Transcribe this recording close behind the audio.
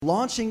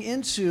Launching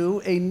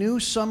into a new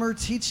summer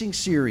teaching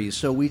series.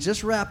 So we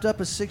just wrapped up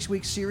a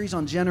 6-week series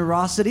on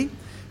generosity.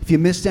 If you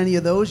missed any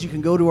of those, you can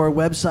go to our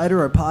website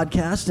or our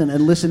podcast and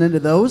listen into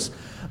those.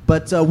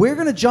 But we're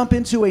going to jump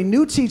into a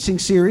new teaching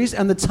series,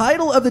 and the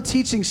title of the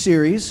teaching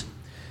series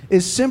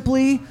is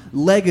simply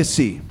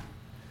Legacy.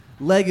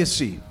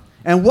 Legacy.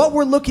 And what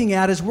we're looking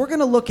at is we're going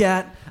to look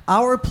at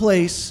our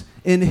place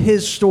in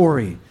His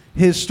story.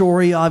 His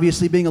story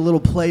obviously being a little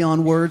play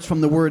on words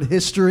from the word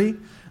history.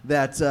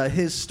 That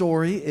His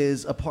story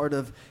is a part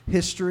of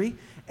history.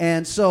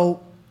 And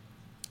so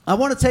I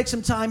want to take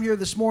some time here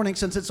this morning,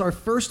 since it's our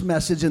first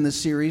message in this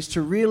series,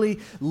 to really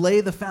lay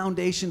the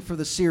foundation for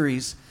the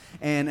series,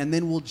 and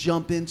then we'll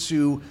jump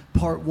into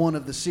part one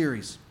of the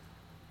series.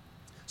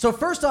 So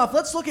first off,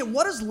 let's look at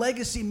what does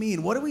legacy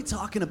mean? What are we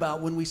talking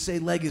about when we say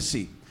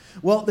legacy?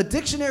 Well, the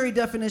dictionary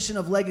definition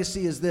of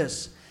legacy is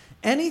this: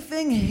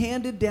 anything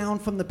handed down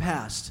from the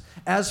past,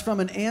 as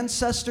from an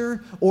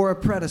ancestor or a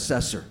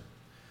predecessor.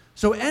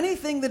 So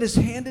anything that is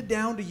handed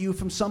down to you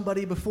from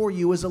somebody before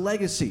you is a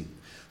legacy.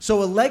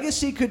 So a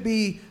legacy could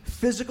be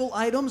physical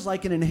items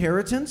like an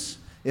inheritance.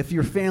 If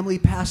your family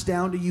passed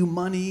down to you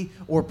money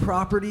or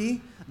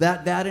property,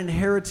 that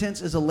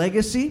inheritance is a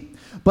legacy.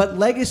 But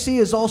legacy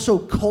is also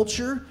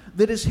culture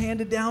that is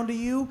handed down to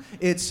you.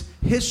 It's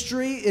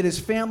history. It is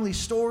family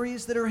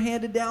stories that are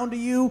handed down to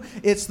you.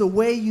 It's the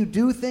way you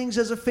do things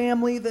as a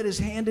family that is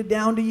handed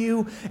down to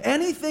you.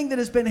 Anything that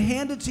has been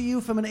handed to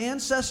you from an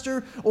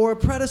ancestor or a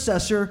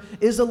predecessor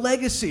is a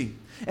legacy.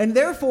 And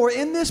therefore,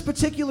 in this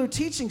particular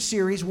teaching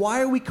series,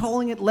 why are we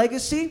calling it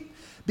legacy?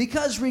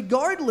 Because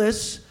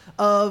regardless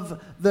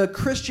of the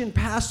Christian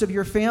past of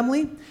your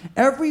family,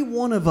 every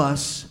one of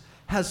us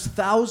has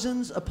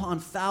thousands upon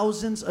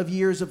thousands of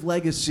years of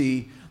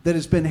legacy that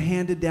has been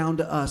handed down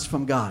to us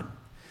from God.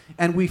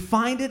 And we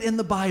find it in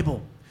the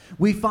Bible.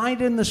 We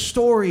find it in the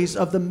stories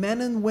of the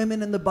men and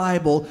women in the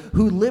Bible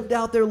who lived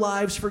out their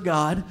lives for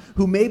God,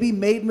 who maybe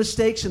made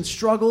mistakes and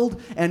struggled,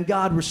 and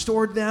God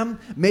restored them.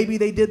 Maybe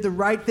they did the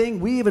right thing.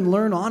 We even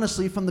learn,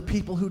 honestly, from the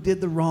people who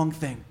did the wrong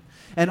thing.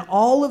 And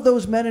all of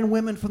those men and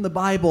women from the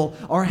Bible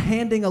are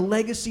handing a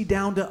legacy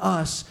down to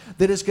us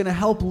that is going to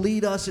help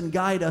lead us and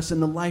guide us in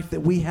the life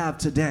that we have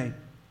today.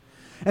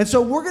 And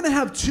so we're going to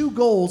have two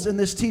goals in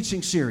this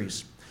teaching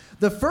series.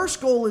 The first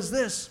goal is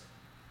this: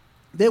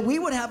 that we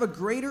would have a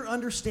greater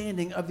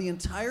understanding of the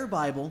entire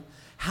Bible,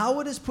 how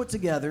it is put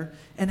together,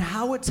 and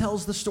how it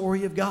tells the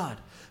story of God.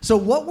 So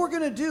what we're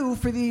going to do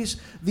for these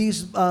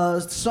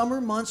summer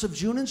months of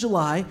June and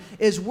July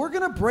is we're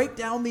going to break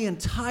down the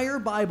entire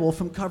Bible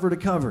from cover to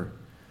cover.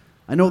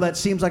 I know that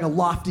seems like a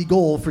lofty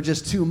goal for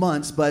just 2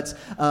 months, but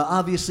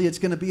obviously it's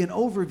going to be an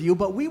overview.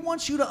 But we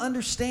want you to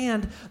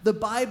understand the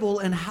Bible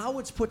and how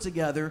it's put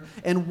together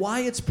and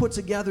why it's put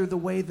together the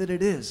way that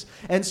it is.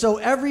 And so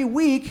every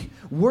week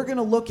we're going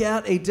to look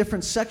at a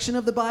different section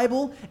of the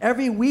Bible.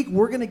 Every week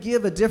we're going to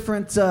give a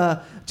different,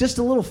 just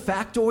a little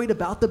factoid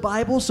about the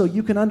Bible so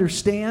you can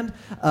understand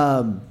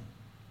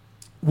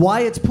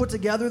why it's put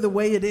together the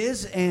way it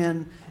is,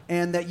 and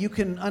that you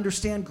can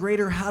understand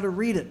greater how to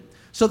read it.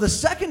 So the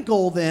second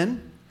goal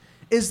then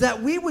is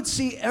that we would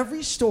see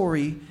every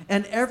story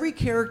and every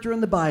character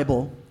in the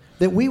Bible,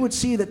 that we would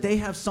see that they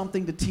have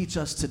something to teach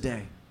us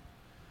today.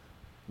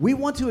 We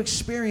want to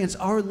experience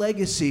our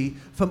legacy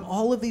from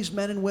all of these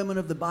men and women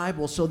of the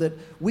Bible so that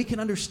we can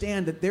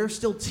understand that they're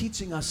still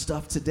teaching us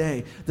stuff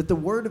today, that the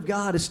Word of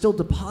God is still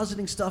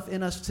depositing stuff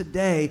in us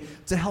today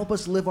to help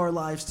us live our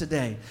lives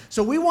today.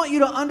 So we want you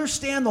to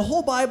understand the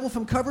whole Bible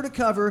from cover to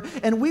cover,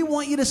 and we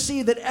want you to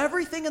see that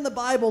everything in the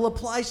Bible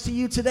applies to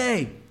you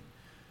today.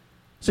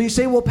 So you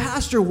say, well,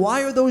 Pastor,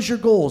 why are those your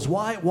goals?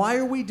 Why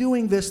are we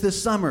doing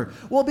this summer?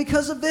 Well,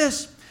 because of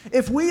this.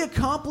 If we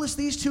accomplish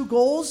these two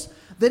goals,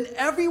 then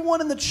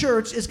everyone in the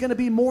church is going to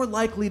be more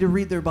likely to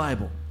read their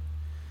Bible.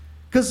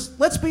 Because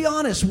let's be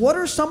honest, what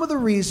are some of the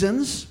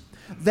reasons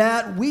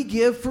that we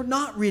give for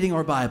not reading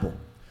our Bible?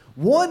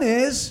 One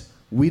is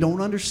we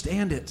don't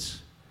understand it.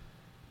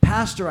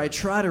 Pastor, I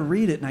try to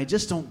read it and I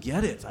just don't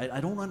get it.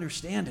 I don't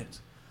understand it.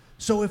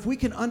 So if we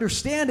can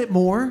understand it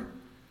more,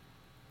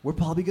 we're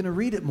probably going to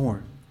read it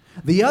more.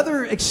 The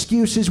other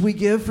excuses we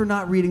give for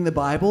not reading the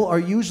Bible are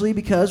usually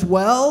because,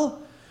 well,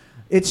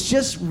 it's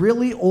just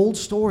really old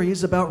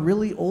stories about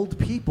really old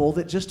people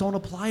that just don't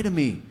apply to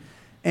me.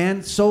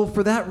 And so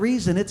for that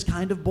reason, it's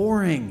kind of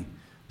boring.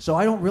 So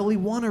I don't really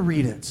want to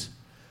read it.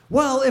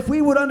 Well, if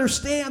we would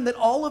understand that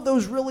all of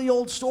those really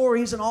old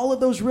stories and all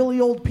of those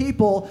really old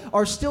people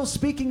are still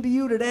speaking to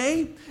you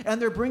today, and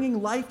they're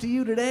bringing life to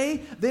you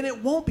today, then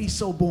it won't be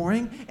so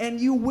boring, and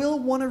you will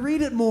want to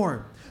read it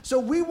more. So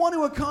we want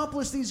to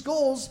accomplish these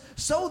goals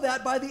so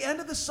that by the end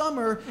of the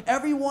summer,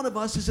 every one of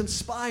us is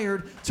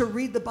inspired to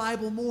read the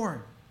Bible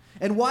more.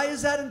 And why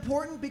is that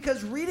important?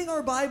 Because reading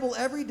our Bible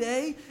every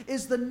day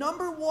is the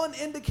number one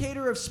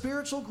indicator of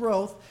spiritual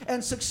growth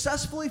and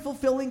successfully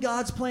fulfilling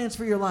God's plans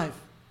for your life.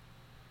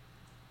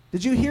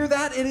 Did you hear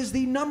that? It is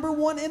the number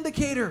one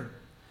indicator.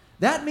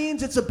 That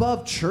means it's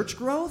above church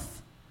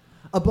growth,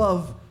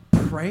 above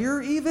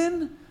prayer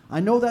even.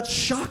 I know that's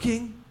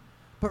shocking.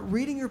 But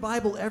reading your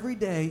Bible every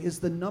day is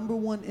the number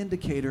one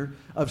indicator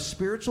of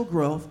spiritual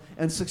growth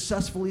and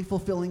successfully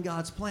fulfilling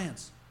God's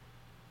plans.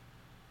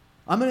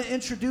 I'm going to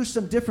introduce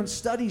some different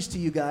studies to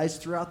you guys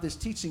throughout this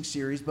teaching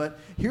series, but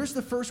here's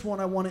the first one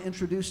I want to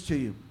introduce to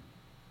you.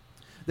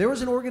 There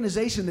was an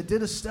organization that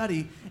did a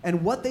study,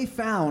 and what they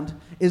found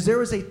is there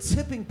was a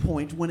tipping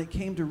point when it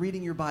came to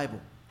reading your Bible.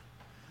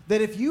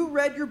 That if you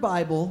read your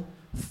Bible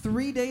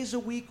 3 days a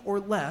week or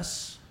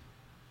less,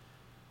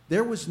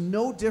 there was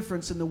no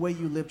difference in the way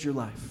you lived your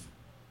life.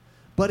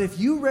 But if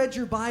you read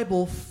your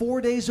Bible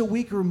 4 days a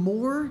week or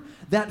more,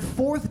 that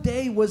fourth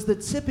day was the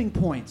tipping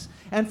point.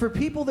 And for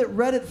people that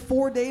read it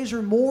 4 days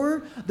or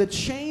more, the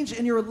change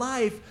in your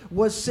life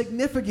was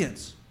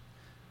significant.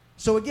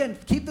 So again,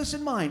 keep this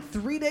in mind.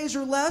 3 days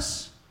or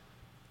less,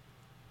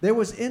 there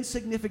was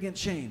insignificant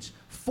change.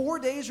 4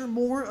 days or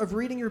more of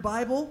reading your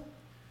Bible,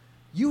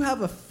 you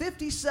have a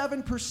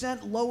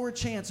 57% lower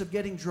chance of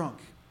getting drunk.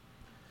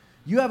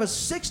 You have a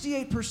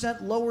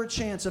 68% lower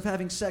chance of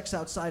having sex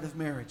outside of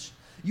marriage.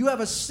 You have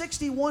a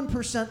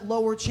 61%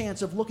 lower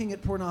chance of looking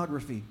at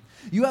pornography.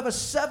 You have a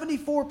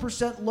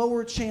 74%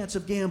 lower chance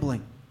of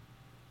gambling.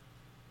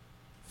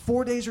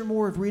 4 days or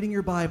more of reading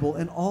your Bible,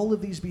 and all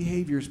of these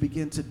behaviors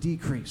begin to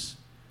decrease.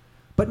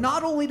 But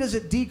not only does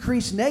it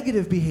decrease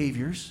negative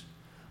behaviors,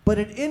 but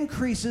it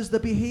increases the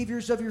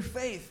behaviors of your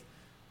faith.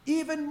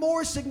 Even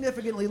more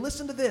significantly,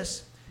 listen to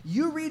this.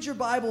 You read your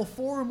Bible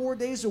 4 or more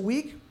days a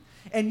week,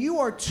 and you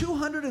are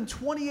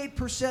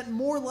 228%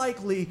 more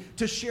likely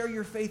to share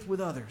your faith with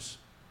others.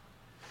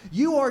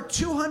 You are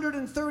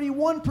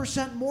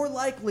 231% more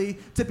likely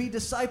to be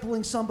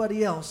discipling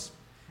somebody else.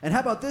 And how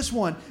about this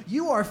one?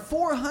 You are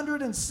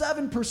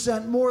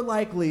 407% more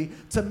likely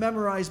to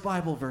memorize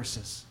Bible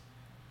verses.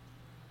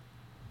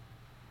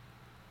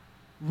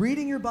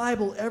 Reading your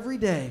Bible every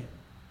day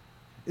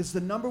is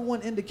the number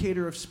one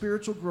indicator of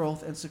spiritual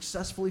growth and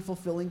successfully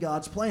fulfilling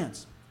God's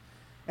plans.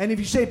 And if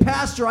you say,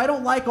 Pastor, I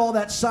don't like all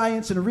that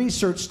science and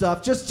research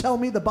stuff, just tell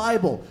me the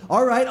Bible.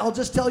 All right, I'll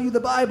just tell you the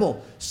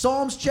Bible.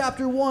 Psalms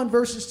chapter 1,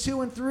 verses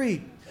 2 and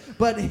 3.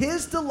 But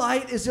his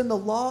delight is in the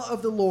law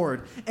of the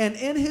Lord, and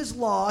in his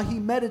law he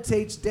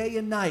meditates day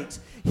and night.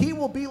 He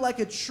will be like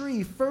a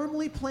tree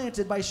firmly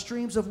planted by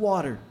streams of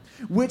water,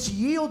 which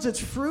yields its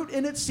fruit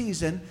in its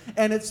season,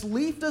 and its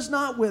leaf does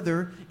not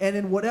wither, and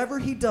in whatever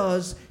he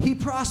does, he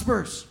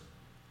prospers.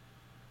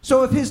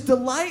 So if his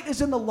delight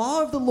is in the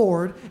law of the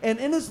Lord, and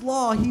in his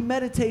law he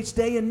meditates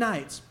day and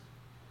night.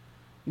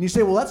 And you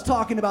say, well, that's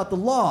talking about the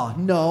law.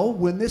 No,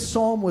 when this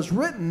psalm was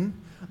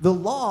written, the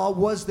law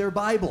was their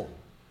Bible.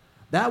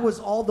 That was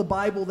all the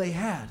Bible they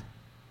had.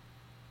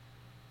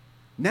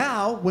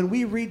 Now, when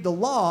we read the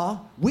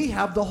law, we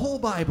have the whole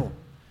Bible.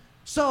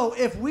 So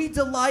if we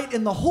delight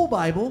in the whole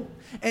Bible,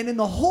 and in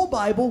the whole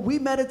Bible we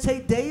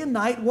meditate day and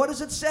night, what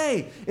does it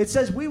say? It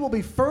says we will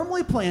be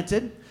firmly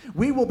planted,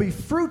 we will be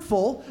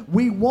fruitful,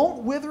 we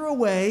won't wither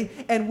away,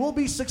 and we'll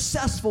be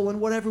successful in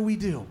whatever we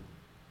do.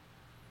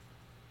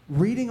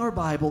 Reading our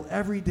Bible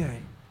every day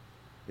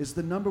is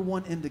the number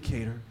one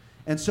indicator.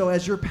 And so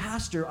as your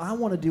pastor, I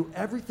want to do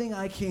everything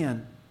I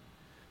can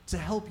to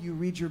help you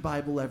read your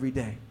Bible every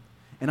day.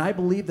 And I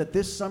believe that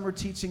this summer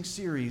teaching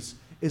series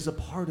is a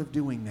part of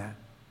doing that.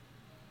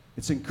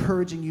 It's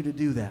encouraging you to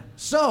do that.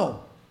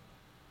 So,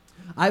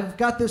 I've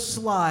got this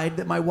slide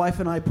that my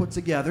wife and I put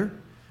together.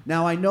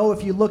 Now, I know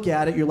if you look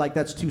at it, you're like,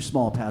 that's too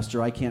small,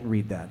 Pastor. I can't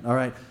read that. All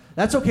right?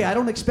 That's okay. I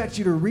don't expect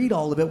you to read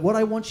all of it. What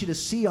I want you to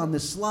see on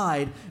this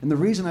slide, and the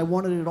reason I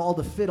wanted it all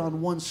to fit on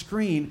one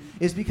screen,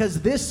 is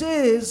because this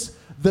is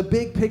the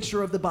big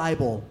picture of the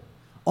Bible,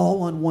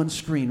 all on one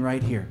screen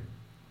right here.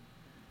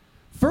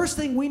 First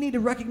thing we need to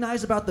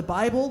recognize about the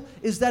Bible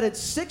is that it's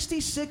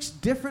 66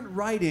 different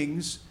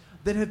writings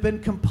that have been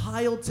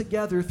compiled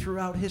together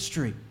throughout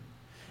history.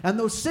 And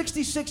those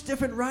 66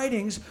 different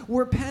writings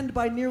were penned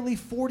by nearly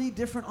 40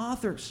 different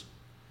authors.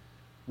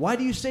 Why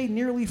do you say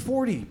nearly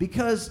 40?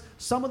 Because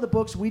some of the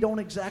books we don't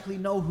exactly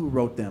know who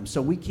wrote them,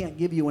 so we can't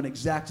give you an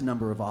exact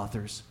number of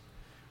authors.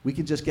 We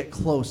can just get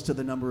close to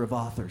the number of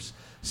authors.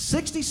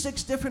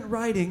 66 different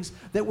writings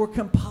that were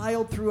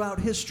compiled throughout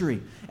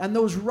history. And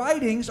those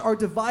writings are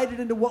divided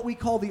into what we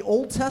call the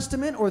Old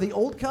Testament or the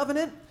Old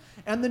Covenant,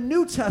 and the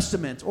New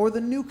Testament, or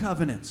the New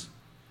Covenant.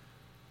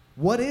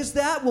 What is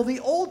that? Well, the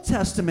Old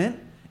Testament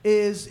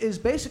is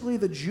basically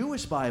the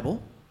Jewish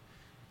Bible,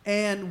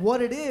 and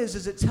what it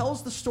is it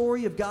tells the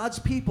story of God's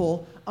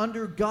people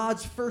under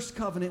God's first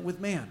covenant with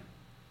man.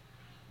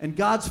 And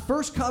God's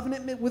first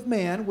covenant with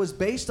man was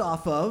based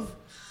off of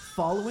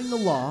following the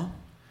law,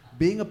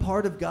 being a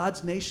part of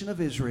God's nation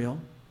of Israel,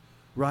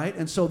 right?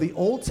 And so the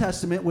Old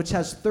Testament, which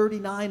has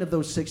 39 of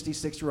those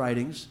 66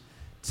 writings,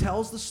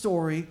 tells the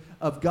story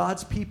of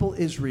God's people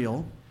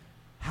Israel,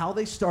 how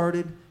they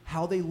started,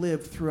 how they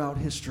lived throughout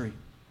history.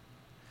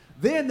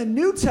 Then the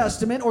New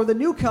Testament, or the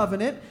New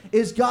Covenant,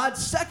 is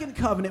God's second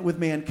covenant with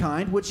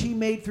mankind, which he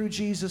made through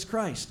Jesus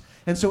Christ.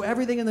 And so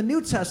everything in the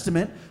New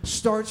Testament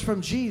starts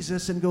from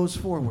Jesus and goes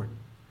forward.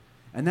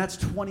 And that's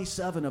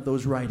 27 of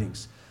those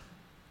writings.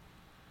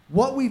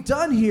 what we've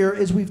done here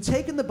is we've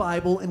taken the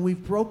Bible and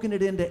we've broken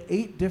it into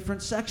 8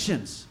 different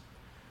sections,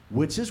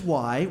 which is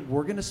why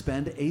we're going to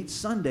spend 8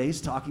 Sundays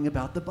talking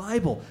about the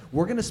Bible.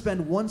 We're going to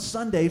spend 1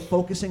 Sunday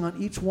focusing on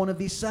each one of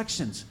these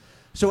sections.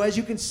 So as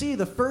you can see,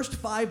 the first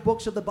 5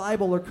 books of the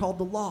Bible are called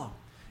the Law,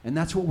 and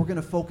that's what we're going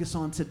to focus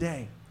on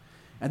today.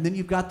 And then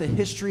you've got the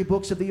history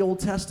books of the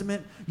Old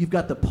Testament, you've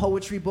got the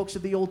poetry books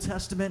of the Old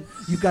Testament,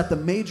 you've got the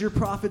major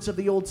prophets of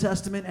the Old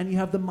Testament, and you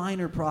have the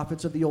minor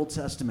prophets of the Old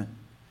Testament.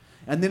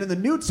 And then in the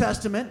New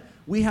Testament,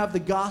 we have the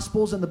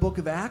Gospels and the book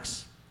of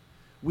Acts.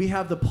 We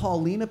have the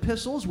Pauline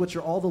epistles, which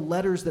are all the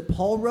letters that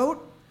Paul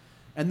wrote.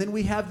 And then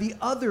we have the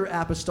other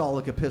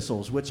apostolic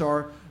epistles, which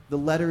are the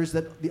letters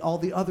that all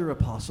the other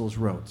apostles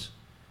wrote.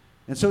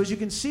 And so as you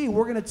can see,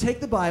 we're going to take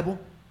the Bible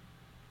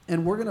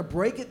and we're going to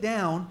break it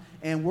down,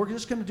 and we're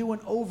just going to do an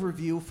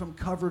overview from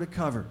cover to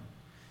cover.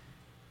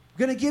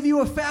 I'm going to give you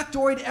a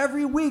factoid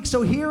every week.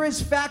 So here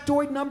is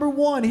factoid number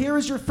 1. Here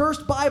is your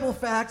first Bible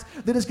fact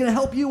that is going to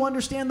help you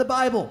understand the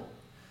Bible.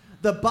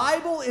 The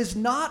Bible is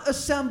not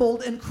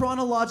assembled in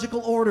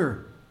chronological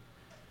order.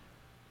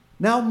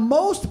 Now,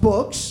 most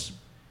books,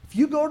 if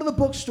you go to the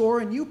bookstore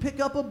and you pick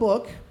up a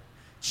book,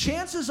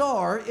 chances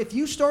are, if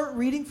you start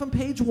reading from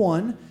page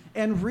 1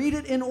 and read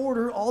it in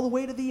order all the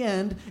way to the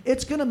end,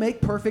 it's going to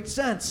make perfect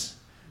sense,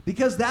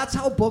 because that's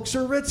how books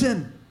are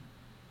written.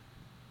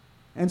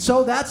 And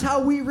so that's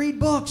how we read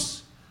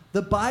books.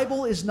 The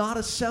Bible is not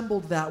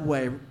assembled that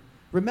way.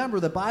 Remember,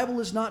 the Bible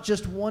is not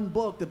just one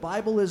book. The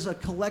Bible is a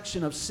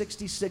collection of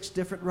 66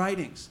 different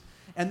writings,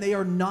 and they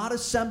are not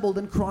assembled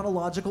in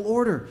chronological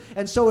order.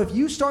 And so if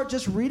you start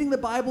just reading the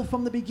Bible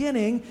from the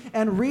beginning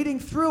and reading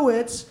through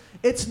it,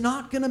 it's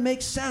not going to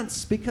make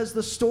sense, because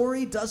the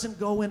story doesn't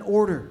go in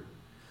order.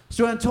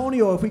 So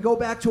Antonio, if we go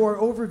back to our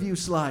overview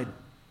slide,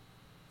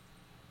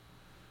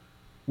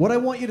 what I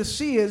want you to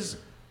see is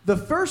the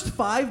first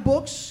 5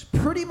 books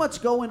pretty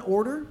much go in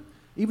order,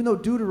 even though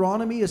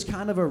Deuteronomy is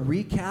kind of a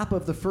recap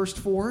of the first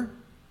 4.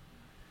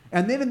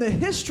 And then in the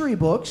history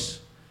books,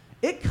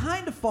 it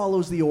kind of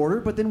follows the order,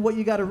 but then what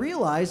you got to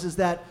realize is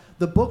that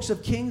the books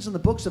of Kings and the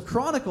books of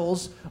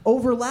Chronicles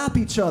overlap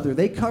each other.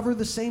 They cover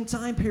the same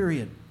time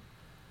period,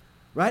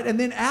 right? And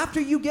then after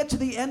you get to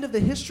the end of the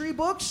history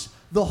books,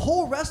 the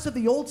whole rest of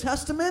the Old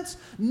Testament,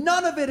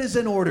 none of it is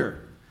in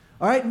order,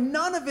 all right?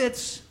 None of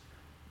it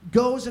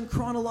goes in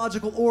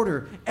chronological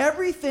order.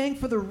 Everything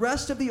for the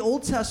rest of the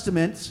Old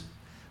Testament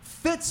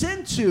fits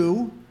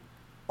into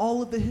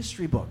all of the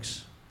history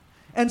books.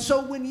 And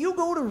so when you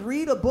go to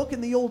read a book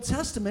in the Old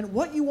Testament,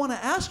 what you want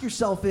to ask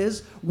yourself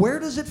is, where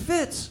does it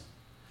fit?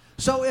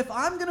 So if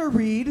I'm going to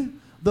read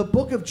the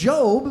book of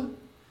Job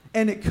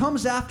and it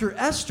comes after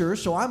Esther,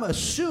 so I'm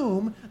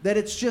assume that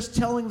it's just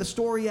telling the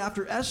story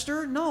after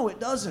Esther? No, it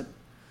doesn't.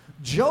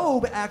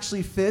 Job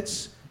actually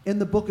fits in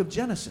the book of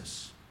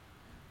Genesis.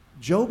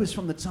 Job is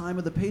from the time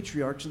of the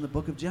patriarchs in the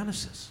book of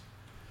Genesis,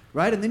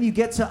 right? And then you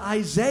get to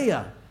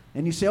Isaiah,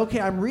 and you say, okay,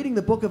 I'm reading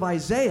the book of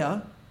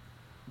Isaiah.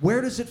 Where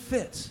does it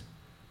fit?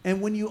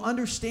 And when you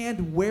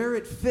understand where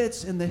it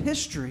fits in the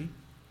history,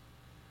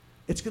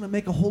 it's going to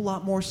make a whole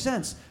lot more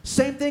sense.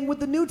 Same thing with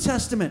the New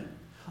Testament.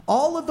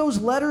 All of those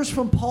letters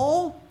from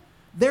Paul,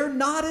 they're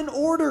not in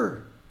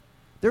order.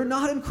 They're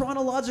not in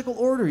chronological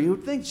order. You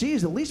would think,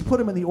 geez, at least put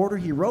them in the order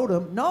he wrote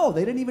them. No,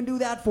 they didn't even do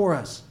that for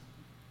us.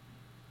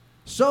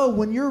 So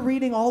when you're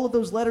reading all of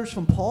those letters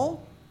from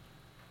Paul,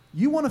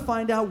 you want to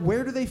find out,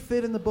 where do they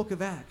fit in the book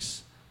of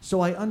Acts, so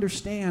I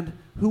understand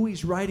who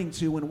he's writing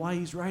to and why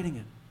he's writing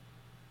it.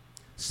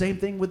 Same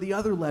thing with the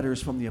other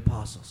letters from the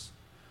apostles.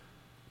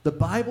 The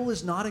Bible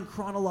is not in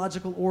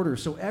chronological order.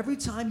 So every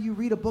time you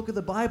read a book of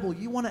the Bible,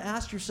 you want to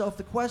ask yourself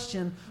the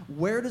question,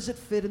 where does it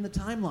fit in the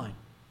timeline?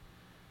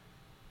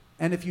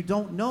 And if you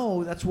don't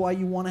know, that's why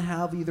you want to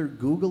have either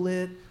Google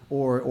it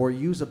or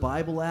use a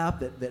Bible app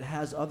that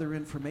has other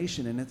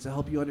information in it to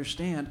help you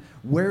understand,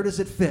 where does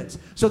it fit.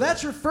 So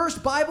that's your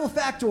first Bible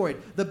factoid.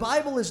 The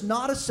Bible is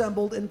not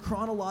assembled in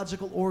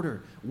chronological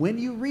order. When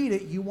you read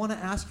it, you want to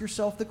ask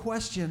yourself the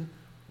question,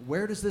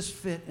 where does this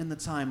fit in the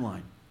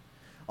timeline?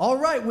 All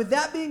right, with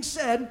that being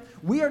said,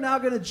 we are now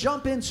going to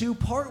jump into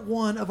part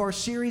 1 of our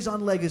series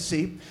on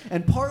legacy.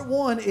 And part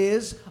 1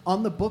 is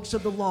on the books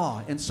of the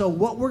law. And so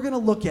what we're going to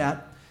look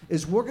at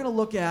is we're going to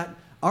look at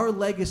our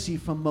legacy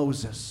from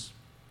Moses.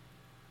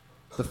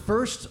 The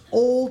first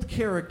old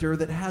character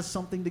that has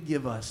something to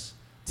give us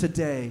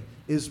today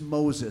is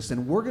Moses.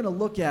 And we're going to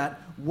look at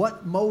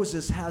what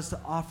Moses has to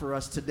offer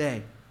us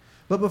today.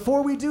 But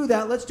before we do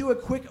that, let's do a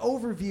quick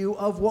overview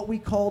of what we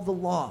call the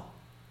law.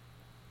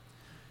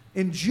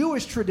 In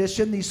Jewish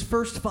tradition, these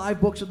first 5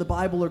 books of the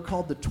Bible are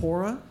called the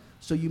Torah.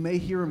 So you may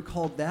hear them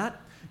called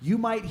that. You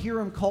might hear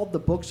them called the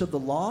books of the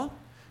law.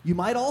 You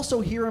might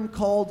also hear them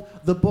called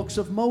the books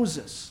of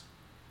Moses,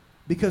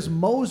 because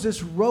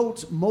Moses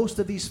wrote most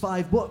of these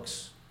 5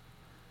 books.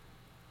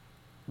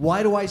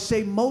 Why do I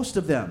say most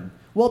of them?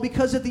 Well,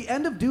 because at the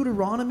end of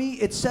Deuteronomy,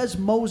 it says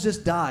Moses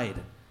died,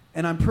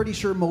 and I'm pretty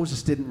sure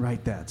Moses didn't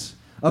write that.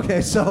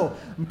 Okay, so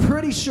I'm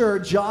pretty sure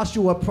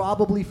Joshua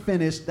probably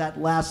finished that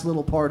last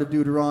little part of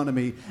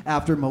Deuteronomy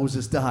after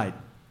Moses died.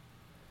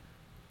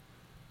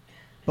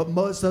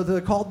 So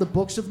they're called the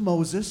books of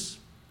Moses.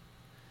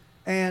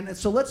 And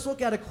so let's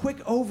look at a quick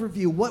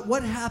overview.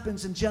 What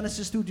happens in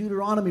Genesis through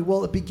Deuteronomy?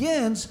 Well, it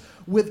begins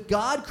with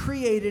God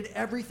created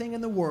everything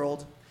in the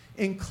world,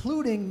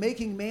 including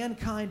making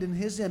mankind in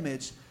his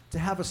image to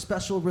have a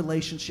special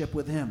relationship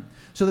with him.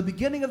 So the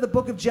beginning of the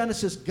book of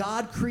Genesis,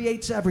 God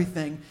creates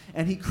everything,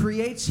 and he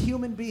creates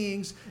human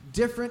beings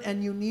different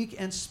and unique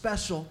and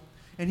special,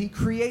 and he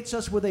creates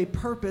us with a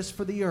purpose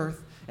for the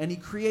earth, and he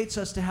creates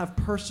us to have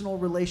personal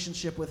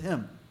relationship with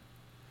him.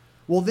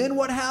 Well, then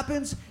what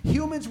happens?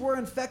 Humans were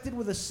infected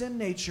with a sin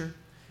nature,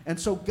 and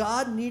so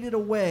God needed a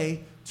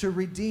way to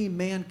redeem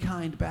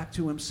mankind back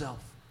to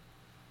himself.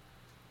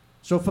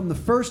 So from the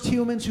first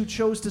humans who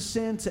chose to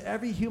sin to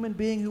every human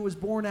being who was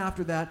born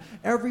after that,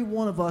 every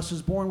one of us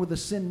is born with a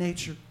sin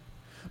nature.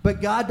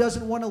 But God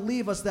doesn't want to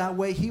leave us that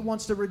way. He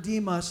wants to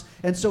redeem us,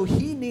 and so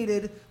he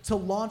needed to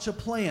launch a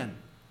plan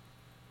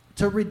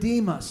to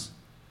redeem us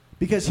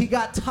because he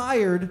got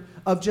tired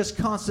of just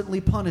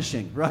constantly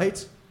punishing,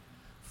 right?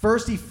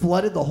 First, he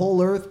flooded the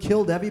whole earth,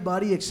 killed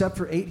everybody except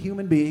for 8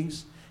 human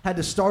beings, had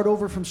to start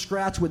over from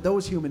scratch with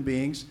those human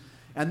beings.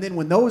 And then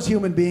when those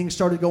human beings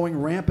started going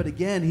rampant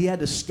again, he had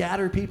to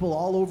scatter people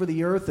all over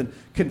the earth and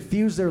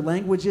confuse their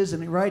languages.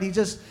 And right,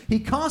 he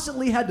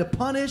constantly had to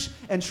punish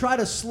and try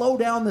to slow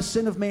down the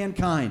sin of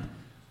mankind.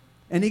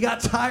 And he got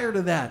tired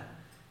of that.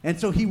 And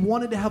so he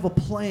wanted to have a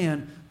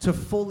plan to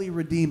fully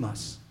redeem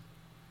us.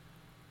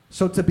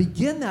 So to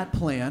begin that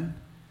plan,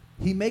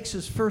 he makes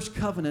his first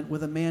covenant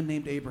with a man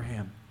named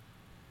Abraham.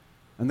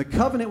 And the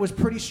covenant was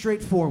pretty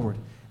straightforward.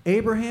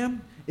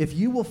 Abraham, if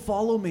you will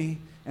follow me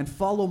and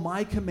follow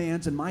my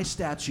commands and my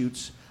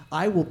statutes,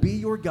 I will be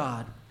your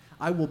God.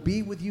 I will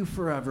be with you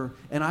forever,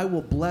 and I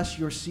will bless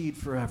your seed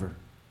forever.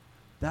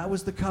 That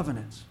was the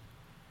covenant.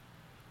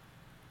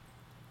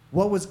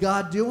 What was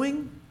God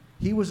doing?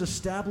 He was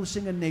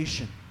establishing a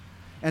nation.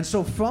 And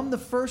so from the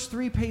first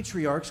 3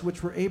 patriarchs,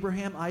 which were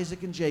Abraham,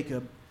 Isaac, and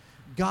Jacob,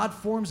 God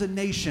forms a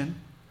nation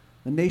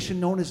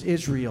known as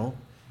Israel,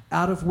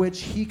 out of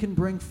which he can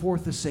bring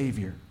forth a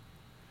Savior.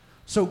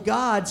 So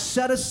God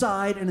set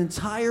aside an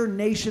entire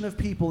nation of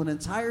people, an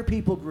entire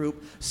people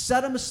group,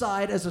 set them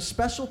aside as a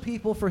special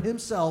people for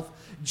himself,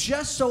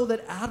 just so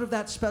that out of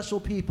that special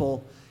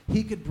people,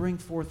 he could bring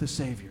forth a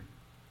Savior.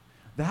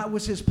 That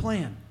was his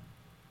plan.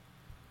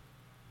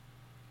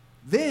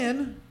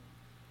 Then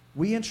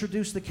we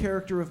introduce the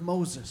character of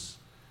Moses.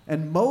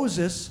 And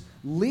Moses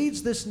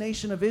leads this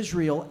nation of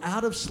Israel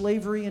out of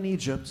slavery in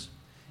Egypt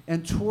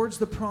and towards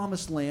the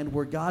promised land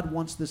where God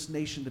wants this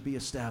nation to be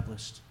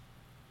established.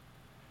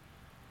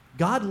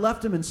 God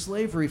left them in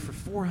slavery for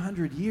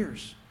 400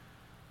 years.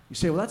 You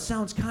say, well, that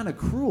sounds kind of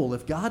cruel.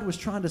 If God was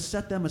trying to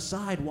set them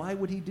aside, why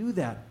would he do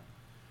that?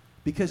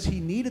 Because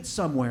he needed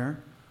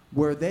somewhere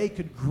where they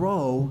could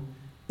grow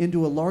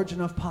into a large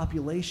enough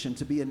population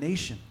to be a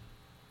nation.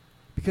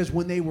 Because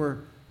when they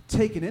were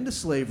taken into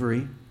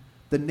slavery,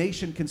 the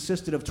nation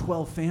consisted of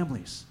 12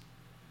 families.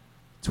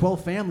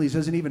 12 families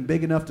isn't even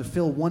big enough to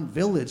fill one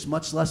village,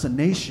 much less a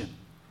nation.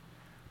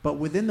 But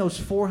within those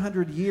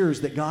 400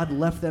 years that God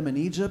left them in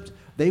Egypt,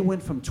 they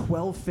went from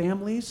 12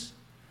 families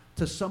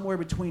to somewhere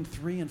between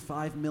 3 and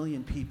 5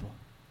 million people.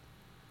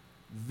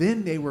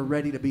 Then they were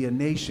ready to be a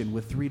nation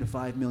with 3 to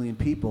 5 million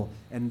people.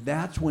 And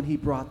that's when he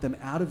brought them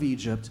out of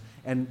Egypt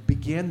and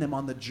began them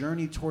on the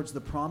journey towards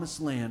the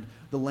promised land,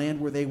 the land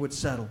where they would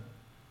settle.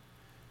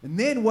 And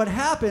then what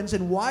happens,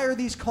 and why are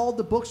these called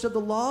the books of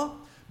the law?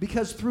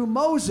 Because through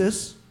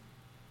Moses,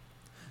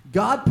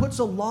 God puts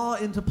a law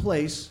into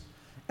place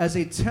as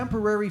a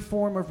temporary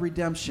form of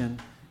redemption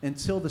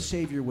until the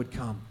Savior would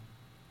come.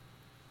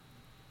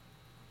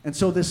 And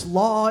so this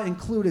law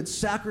included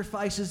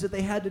sacrifices that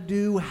they had to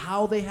do,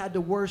 how they had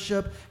to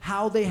worship,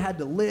 how they had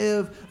to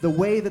live, the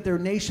way that their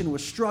nation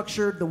was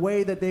structured, the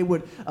way that they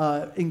would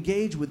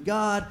engage with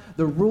God,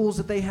 the rules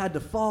that they had to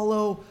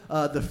follow,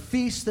 the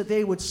feasts that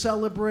they would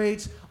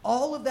celebrate.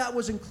 All of that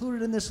was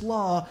included in this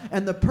law,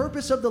 and the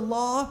purpose of the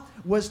law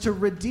was to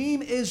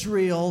redeem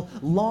Israel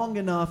long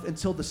enough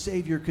until the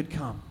Savior could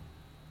come.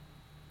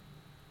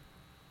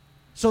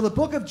 So the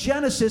book of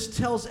Genesis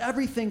tells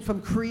everything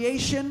from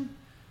creation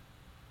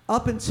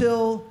up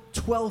until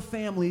 12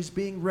 families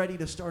being ready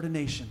to start a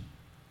nation.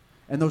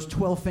 And those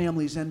 12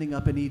 families ending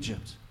up in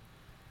Egypt.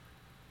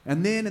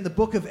 And then in the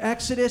book of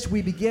Exodus,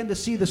 we begin to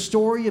see the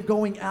story of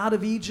going out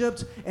of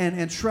Egypt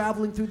and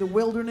traveling through the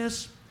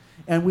wilderness.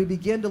 And we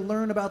begin to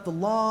learn about the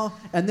law.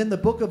 And then the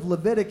book of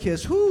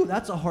Leviticus,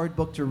 that's a hard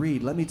book to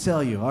read, let me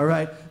tell you, all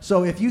right?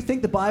 So if you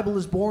think the Bible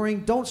is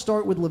boring, don't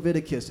start with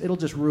Leviticus. It'll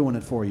just ruin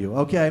it for you,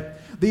 okay?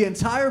 The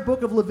entire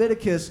book of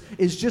Leviticus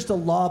is just a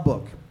law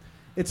book.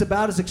 It's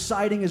about as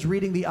exciting as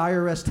reading the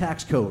IRS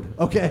tax code,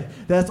 okay?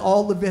 That's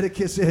all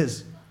Leviticus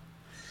is.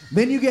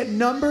 Then you get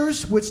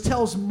Numbers, which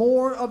tells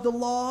more of the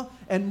law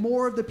and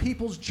more of the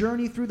people's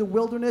journey through the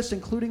wilderness,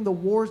 including the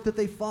wars that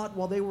they fought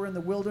while they were in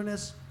the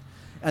wilderness.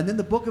 And then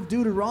the book of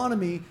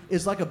Deuteronomy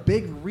is like a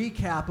big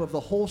recap of the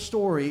whole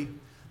story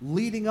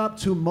leading up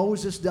to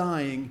Moses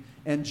dying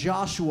and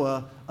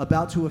Joshua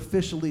about to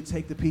officially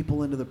take the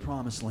people into the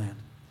promised land.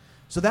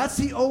 So that's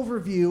the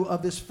overview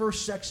of this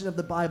first section of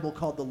the Bible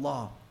called the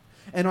Law.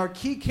 And our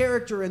key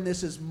character in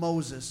this is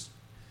Moses.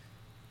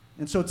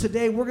 And so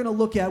today we're going to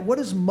look at, what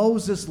is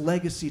Moses'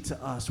 legacy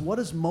to us? What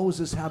does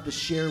Moses have to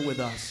share with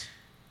us?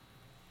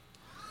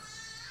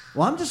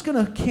 Well, I'm just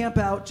going to camp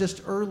out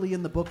just early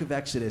in the book of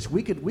Exodus.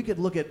 We could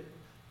look at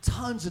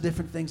tons of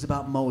different things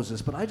about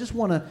Moses, but I just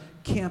want to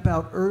camp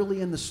out early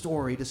in the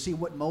story to see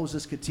what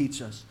Moses could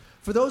teach us.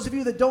 For those of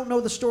you that don't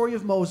know the story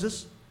of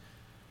Moses,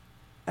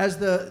 as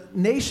the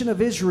nation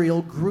of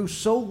Israel grew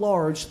so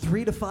large,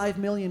 3 to 5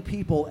 million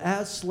people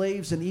as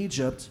slaves in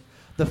Egypt,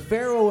 the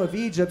Pharaoh of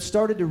Egypt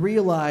started to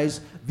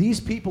realize these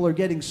people are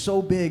getting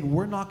so big,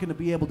 we're not going to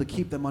be able to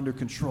keep them under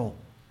control.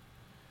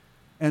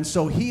 And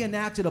so he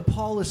enacted a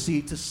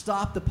policy to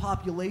stop the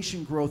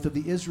population growth of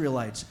the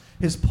Israelites.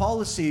 His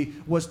policy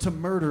was to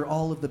murder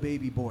all of the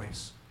baby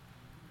boys.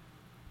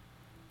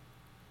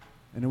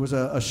 And it was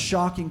a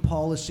shocking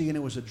policy, and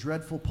it was a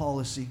dreadful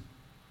policy.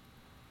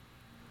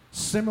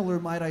 Similar,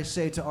 might I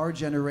say, to our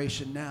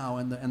generation now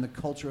and the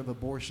culture of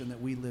abortion that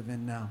we live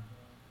in now.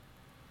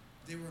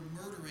 They were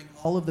murdering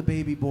all of the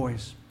baby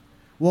boys.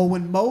 Well,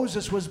 when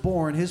Moses was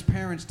born, his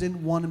parents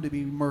didn't want him to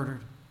be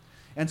murdered.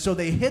 And so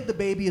they hid the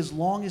baby as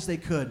long as they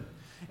could.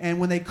 And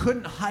when they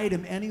couldn't hide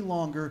him any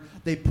longer,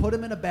 they put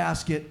him in a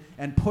basket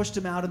and pushed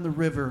him out in the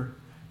river,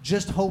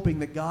 just hoping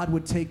that God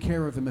would take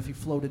care of him if he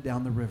floated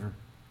down the river.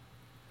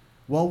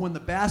 Well, when the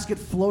basket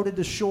floated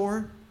to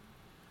shore,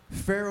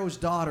 Pharaoh's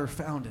daughter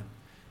found him.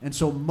 And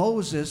so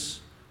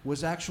Moses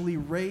was actually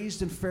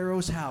raised in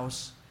Pharaoh's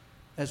house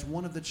as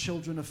one of the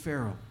children of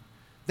Pharaoh.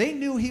 They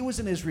knew he was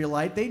an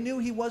Israelite. They knew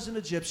he was an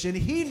Egyptian.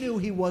 He knew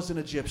he was an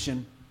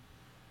Egyptian.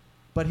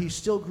 But he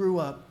still grew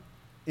up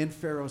in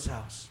Pharaoh's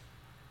house.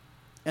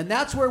 And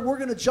that's where we're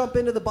going to jump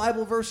into the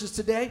Bible verses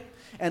today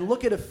and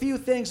look at a few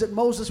things that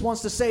Moses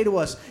wants to say to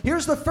us.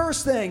 Here's the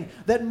first thing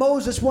that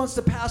Moses wants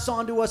to pass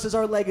on to us as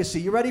our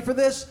legacy. You ready for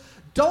this?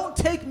 Don't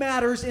take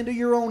matters into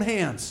your own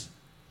hands.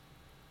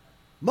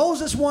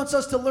 Moses wants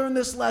us to learn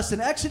this lesson.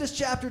 Exodus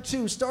chapter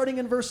 2, starting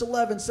in verse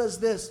 11, says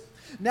this.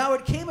 Now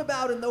it came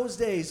about in those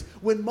days,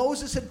 when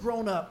Moses had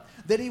grown up,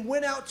 that he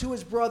went out to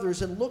his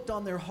brothers and looked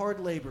on their hard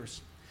labors.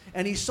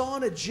 And he saw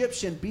an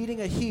Egyptian beating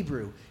a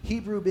Hebrew,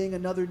 Hebrew being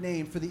another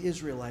name for the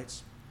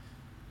Israelites,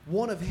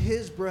 one of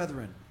his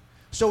brethren.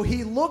 So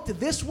he looked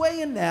this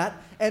way and that,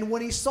 and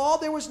when he saw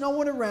there was no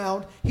one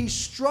around, he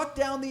struck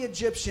down the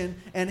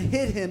Egyptian and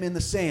hid him in the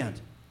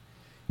sand.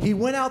 He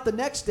went out the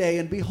next day,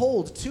 and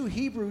behold, 2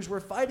 Hebrews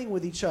were fighting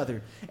with each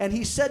other. And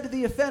he said to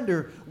the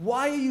offender,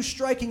 "Why are you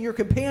striking your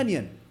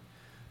companion?"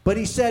 But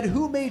he said,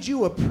 "Who made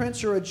you a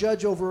prince or a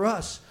judge over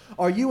us?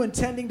 Are you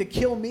intending to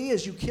kill me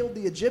as you killed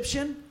the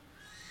Egyptian?"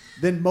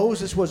 Then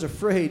Moses was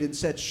afraid and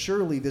said,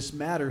 "Surely this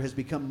matter has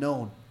become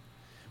known."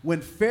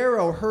 When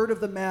Pharaoh heard of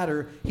the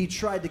matter, he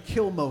tried to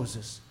kill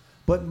Moses.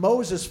 But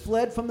Moses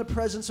fled from the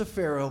presence of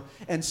Pharaoh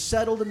and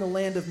settled in the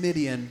land of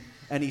Midian,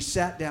 and he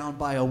sat down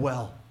by a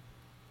well.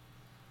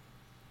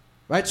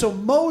 Right? So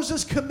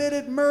Moses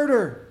committed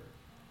murder.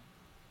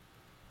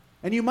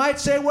 And you might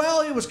say, well,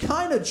 it was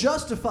kind of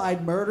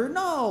justified murder.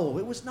 No,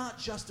 it was not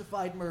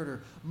justified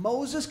murder.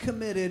 Moses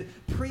committed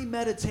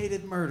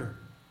premeditated murder.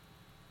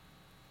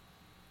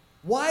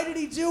 Why did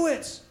he do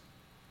it?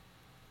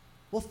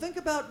 Well, think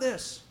about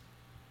this.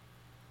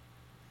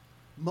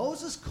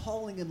 Moses'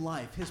 calling in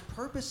life, his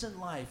purpose in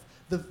life,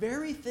 the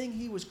very thing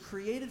he was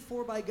created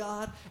for by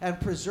God and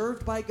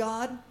preserved by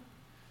God,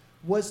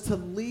 was to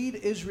lead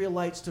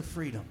Israelites to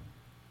freedom.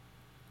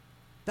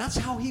 That's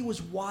how he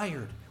was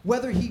wired.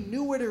 Whether he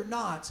knew it or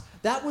not,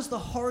 that was the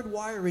hard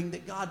wiring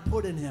that God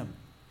put in him.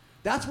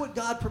 That's what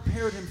God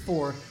prepared him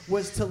for,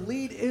 was to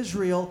lead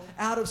Israel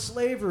out of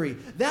slavery.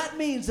 That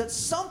means that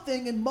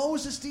something in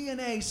Moses'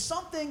 DNA,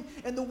 something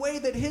in the way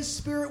that his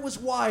spirit was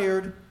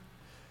wired,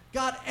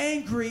 got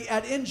angry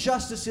at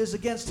injustices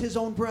against his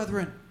own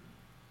brethren.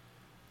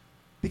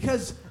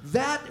 Because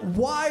that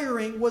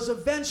wiring was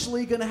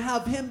eventually going to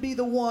have him be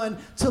the one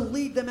to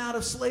lead them out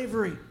of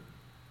slavery.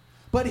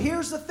 But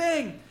here's the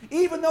thing,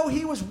 even though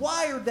he was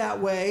wired that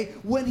way,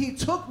 when he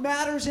took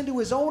matters into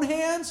his own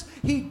hands,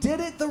 he did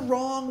it the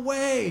wrong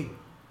way.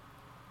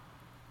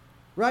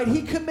 Right?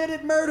 He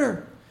committed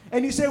murder.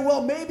 And you say,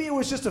 well, maybe it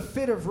was just a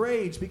fit of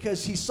rage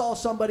because he saw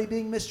somebody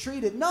being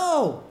mistreated.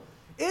 No!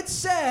 It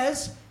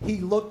says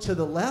he looked to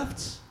the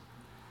left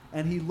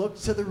and he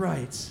looked to the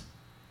right.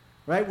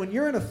 Right? When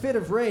you're in a fit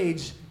of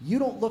rage, you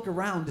don't look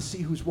around to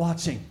see who's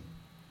watching.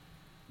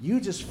 You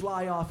just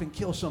fly off and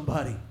kill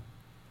somebody.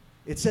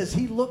 It says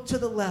he looked to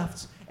the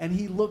left and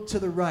he looked to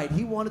the right.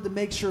 He wanted to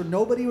make sure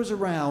nobody was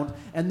around,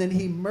 and then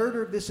he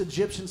murdered this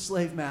Egyptian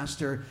slave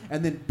master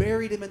and then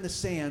buried him in the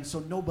sand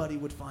so nobody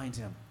would find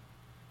him.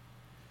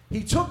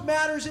 He took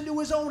matters into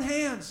his own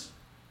hands,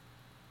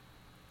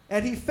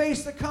 and he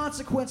faced the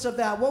consequence of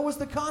that. What was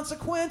the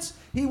consequence?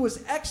 He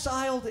was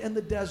exiled in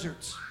the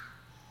desert.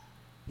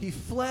 He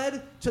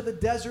fled to the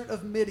desert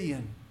of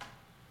Midian.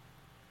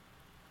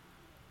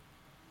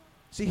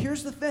 See,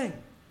 here's the thing.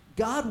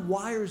 God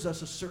wires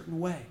us a certain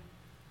way.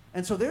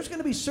 And so there's going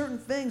to be certain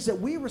things that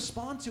we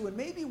respond to, and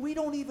maybe we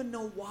don't even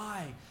know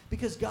why.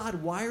 Because God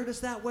wired us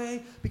that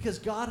way, because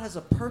God has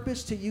a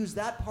purpose to use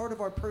that part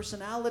of our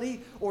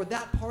personality or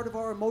that part of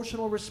our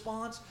emotional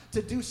response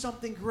to do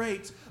something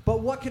great. But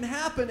what can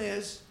happen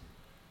is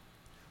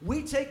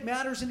we take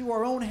matters into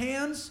our own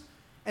hands,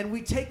 and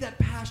we take that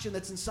passion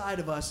that's inside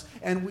of us,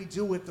 and we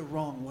do it the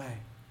wrong way.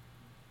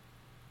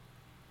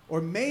 Or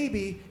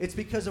maybe it's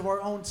because of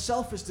our own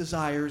selfish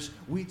desires,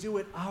 we do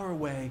it our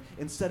way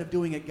instead of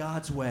doing it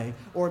God's way.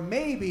 Or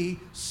maybe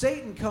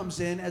Satan comes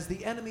in as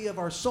the enemy of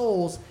our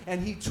souls,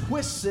 and he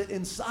twists it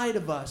inside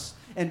of us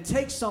and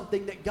takes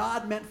something that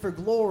God meant for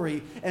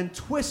glory and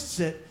twists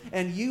it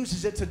and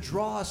uses it to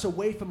draw us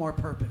away from our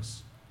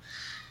purpose.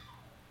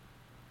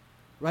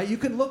 Right? You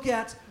can look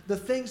at the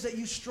things that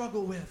you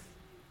struggle with.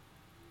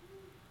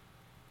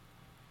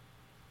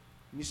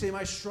 And you say, am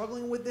I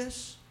struggling with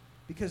this?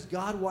 Because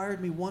God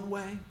wired me one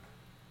way,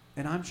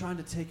 and I'm trying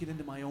to take it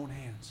into my own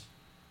hands.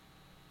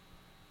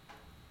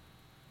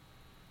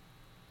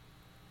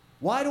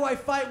 Why do I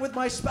fight with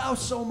my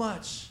spouse so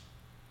much?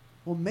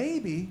 Well,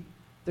 maybe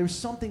there's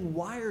something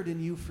wired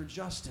in you for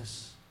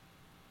justice.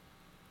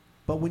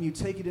 But when you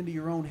take it into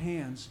your own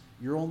hands,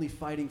 you're only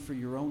fighting for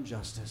your own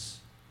justice.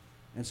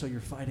 And so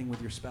you're fighting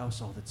with your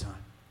spouse all the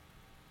time.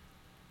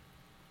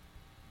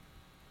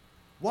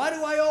 Why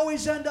do I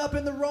always end up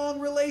in the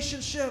wrong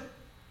relationship?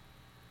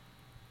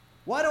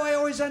 Why do I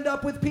always end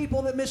up with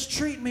people that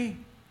mistreat me?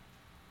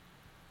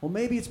 Well,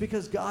 maybe it's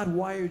because God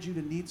wired you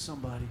to need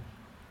somebody.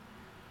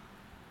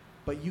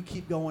 But you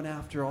keep going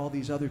after all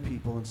these other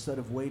people instead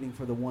of waiting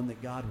for the one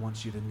that God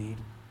wants you to need.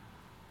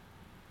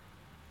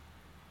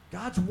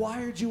 God's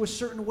wired you a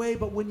certain way,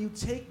 but when you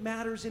take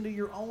matters into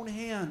your own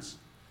hands,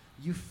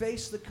 you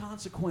face the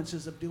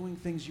consequences of doing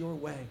things your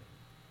way.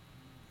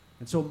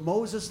 And so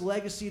Moses'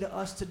 legacy to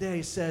us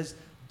today says,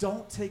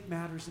 don't take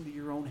matters into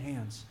your own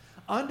hands.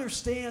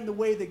 Understand the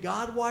way that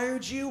God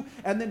wired you,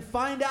 and then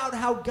find out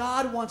how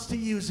God wants to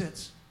use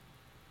it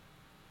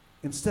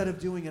instead of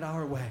doing it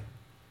our way.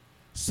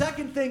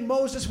 Second thing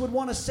Moses would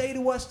want to say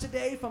to us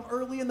today from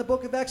early in the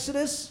book of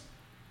Exodus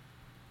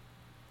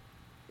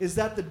is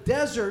that the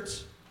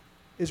desert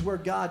is where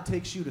God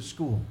takes you to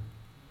school.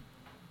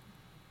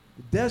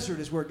 The desert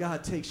is where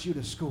God takes you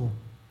to school.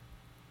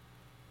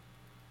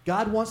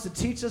 God wants to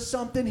teach us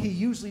something. He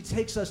usually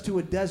takes us to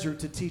a desert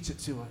to teach it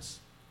to us.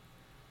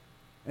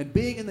 And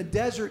being in the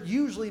desert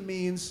usually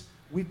means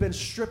we've been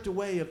stripped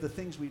away of the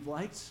things we've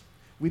liked.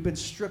 We've been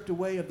stripped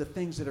away of the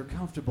things that are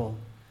comfortable.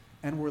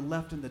 And we're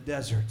left in the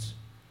desert.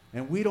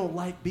 And we don't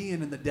like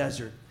being in the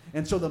desert.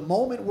 And so the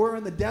moment we're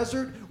in the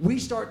desert, we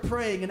start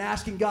praying and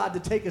asking God to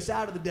take us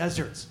out of the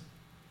deserts.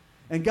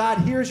 And God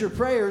hears your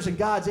prayers, and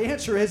God's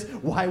answer is,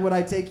 why would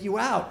I take you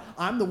out?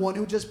 I'm the one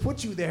who just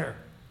put you there.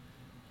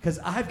 Because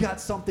I've got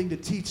something to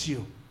teach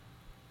you.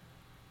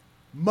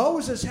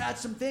 Moses had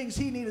some things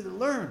he needed to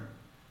learn.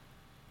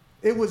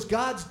 It was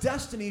God's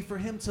destiny for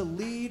him to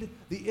lead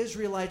the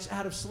Israelites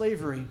out of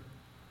slavery.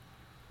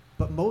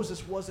 But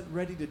Moses wasn't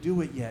ready to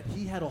do it yet.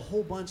 He had a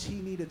whole bunch he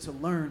needed to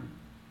learn.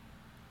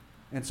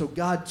 And so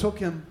God took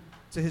him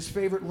to his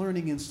favorite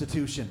learning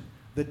institution,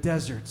 the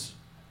deserts.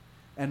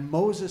 And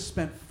Moses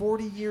spent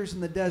 40 years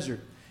in the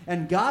desert.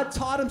 And God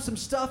taught him some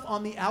stuff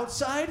on the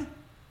outside.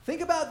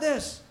 Think about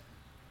this.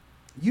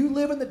 You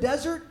live in the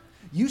desert,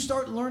 you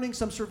start learning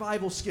some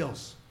survival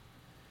skills.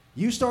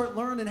 You start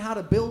learning how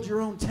to build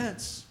your own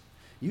tents.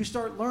 You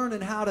start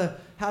learning how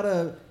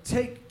to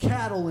take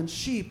cattle and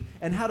sheep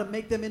and how to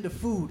make them into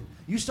food.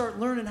 You start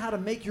learning how to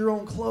make your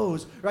own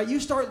clothes, right? You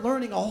start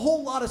learning a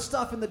whole lot of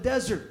stuff in the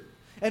desert.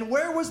 And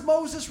where was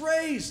Moses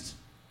raised?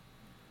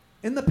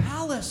 In the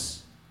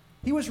palace.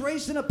 He was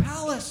raised in a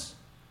palace,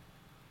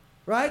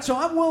 right? So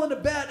I'm willing to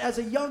bet as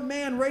a young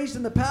man raised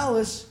in the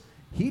palace,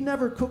 he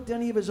never cooked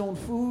any of his own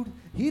food.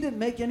 He didn't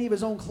make any of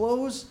his own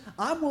clothes.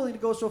 I'm willing to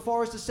go so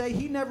far as to say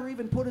he never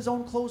even put his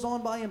own clothes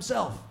on by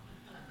himself.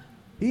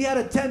 He had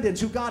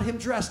attendants who got him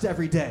dressed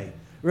every day,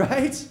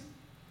 right?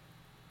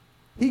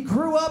 He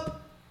grew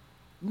up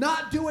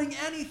not doing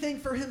anything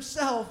for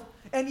himself,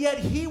 and yet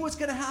he was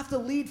going to have to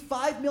lead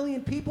 5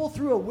 million people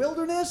through a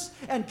wilderness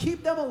and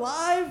keep them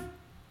alive.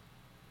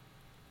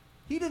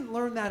 He didn't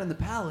learn that in the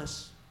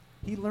palace.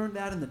 He learned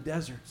that in the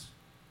deserts.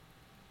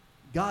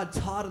 God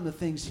taught him the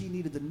things he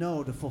needed to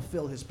know to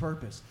fulfill his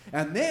purpose.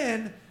 And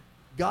then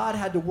God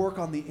had to work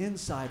on the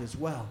inside as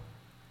well.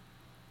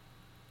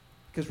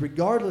 Because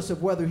regardless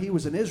of whether he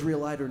was an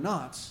Israelite or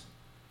not,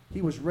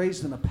 he was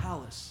raised in a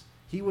palace.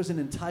 He was an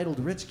entitled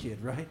rich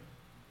kid, right?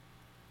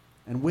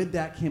 And with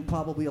that came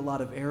probably a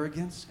lot of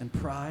arrogance and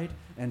pride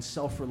and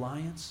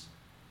self-reliance.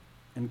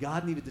 And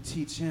God needed to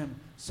teach him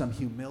some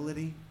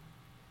humility.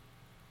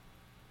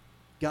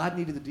 God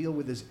needed to deal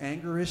with his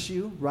anger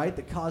issue, right,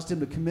 that caused him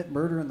to commit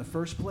murder in the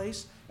first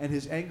place. And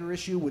his anger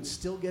issue would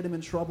still get him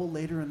in trouble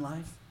later in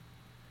life.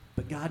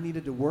 But God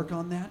needed to work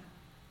on that.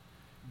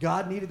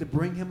 God needed to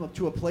bring him up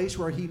to a place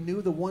where he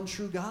knew the one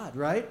true God,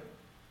 right?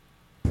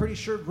 Pretty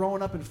sure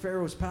growing up in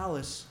Pharaoh's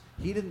palace,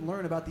 he didn't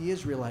learn about the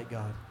Israelite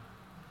God.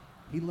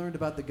 He learned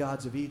about the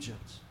gods of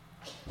Egypt.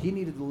 He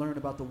needed to learn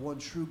about the one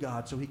true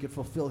God so he could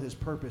fulfill his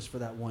purpose for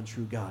that one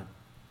true God.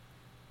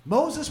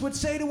 Moses would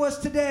say to us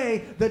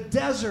today, the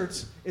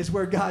deserts is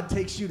where God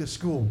takes you to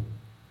school.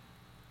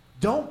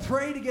 Don't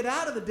pray to get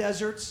out of the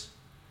deserts.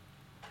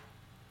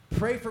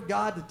 Pray for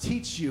God to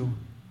teach you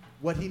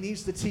what he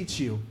needs to teach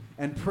you,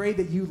 and pray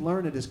that you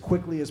learn it as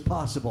quickly as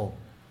possible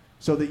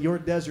so that your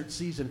desert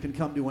season can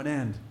come to an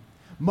end.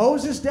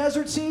 Moses'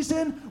 desert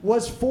season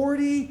was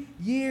 40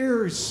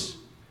 years.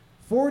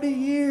 40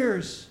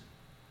 years.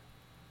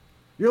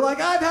 You're like,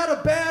 I've had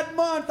a bad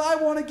month. I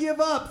want to give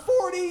up.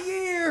 40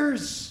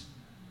 years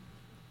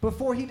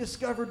before he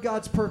discovered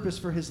God's purpose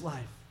for his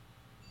life.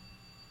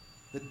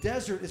 The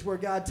desert is where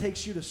God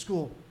takes you to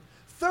school.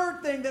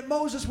 Third thing that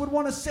Moses would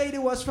want to say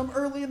to us from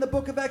early in the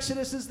book of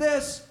Exodus is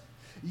this: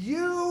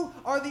 you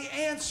are the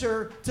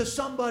answer to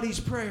somebody's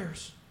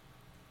prayers.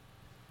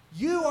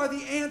 You are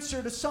the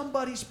answer to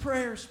somebody's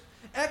prayers.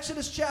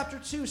 Exodus chapter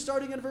 2,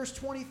 starting in verse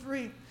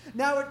 23.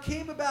 Now it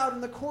came about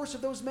in the course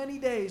of those many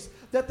days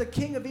that the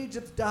king of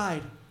Egypt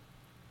died.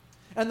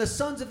 And the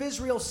sons of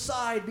Israel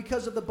sighed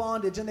because of the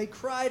bondage, and they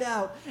cried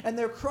out, and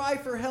their cry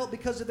for help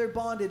because of their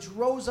bondage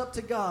rose up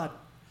to God.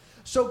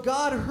 So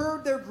God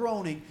heard their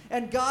groaning,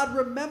 and God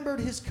remembered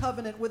his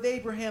covenant with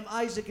Abraham,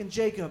 Isaac, and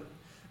Jacob.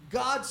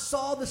 God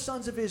saw the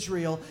sons of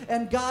Israel,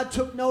 and God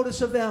took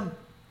notice of them.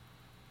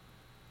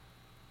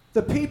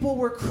 The people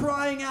were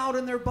crying out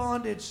in their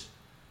bondage.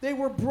 They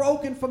were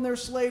broken from their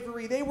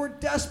slavery. They were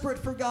desperate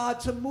for God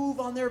to move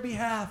on their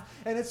behalf.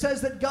 And it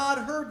says that God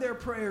heard their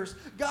prayers.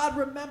 God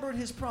remembered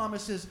his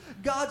promises.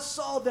 God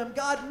saw them.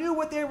 God knew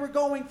what they were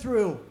going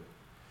through.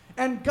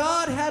 And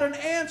God had an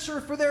answer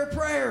for their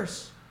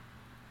prayers.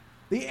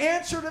 The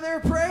answer to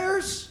their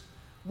prayers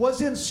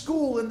was in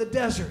school in the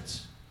desert.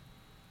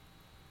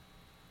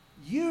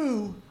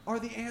 You are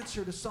the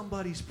answer to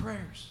somebody's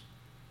prayers.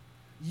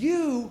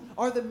 You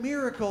are the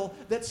miracle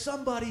that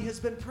somebody has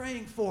been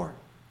praying for.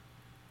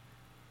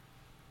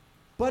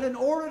 But in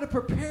order to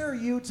prepare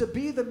you to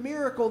be the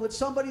miracle that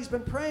somebody's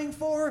been praying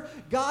for,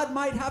 God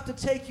might have to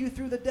take you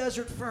through the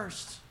desert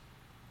first.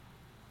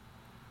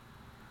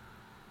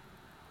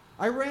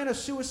 I ran a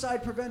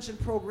suicide prevention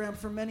program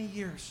for many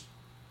years.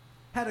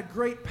 Had a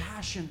great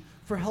passion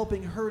for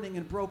helping hurting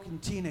and broken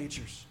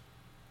teenagers.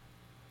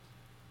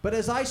 But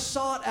as I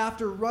sought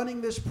after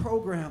running this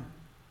program,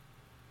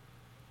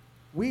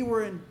 we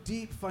were in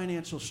deep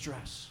financial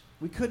stress.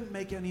 We couldn't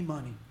make any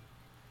money.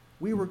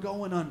 We were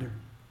going under.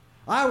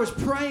 I was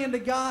praying to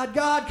God,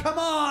 God, come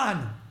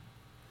on.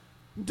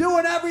 I'm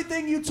doing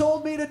everything you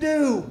told me to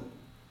do.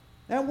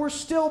 And we're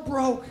still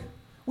broke.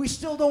 We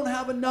still don't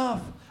have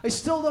enough. I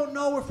still don't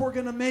know if we're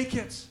going to make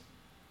it.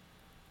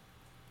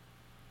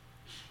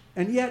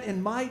 And yet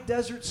in my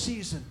desert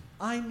season,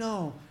 I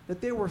know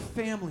that there were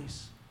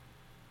families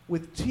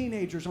with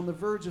teenagers on the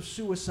verge of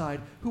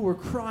suicide who were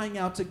crying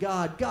out to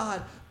God,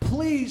 God,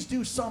 please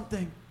do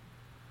something.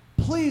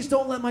 Please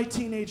don't let my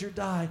teenager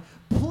die.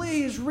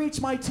 Please reach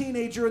my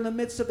teenager in the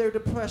midst of their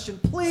depression.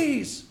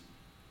 Please.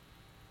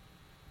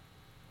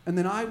 And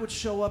then I would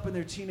show up in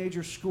their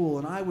teenager school,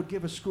 and I would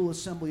give a school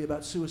assembly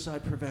about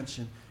suicide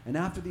prevention. And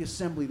after the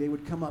assembly, they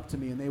would come up to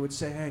me and they would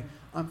say, hey,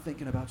 I'm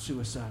thinking about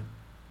suicide.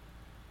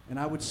 And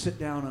I would sit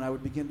down and I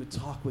would begin to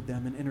talk with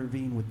them and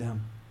intervene with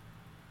them.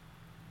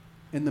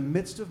 In the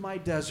midst of my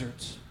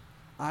desert,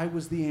 I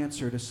was the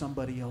answer to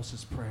somebody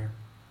else's prayer.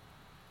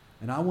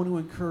 And I want to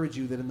encourage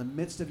you that in the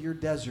midst of your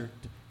desert,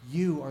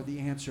 you are the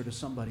answer to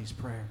somebody's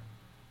prayer.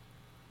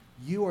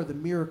 You are the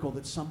miracle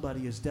that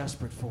somebody is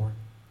desperate for.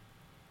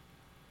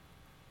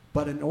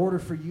 But in order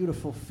for you to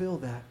fulfill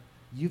that,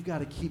 you've got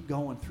to keep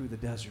going through the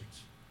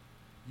deserts.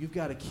 You've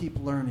got to keep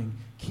learning,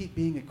 keep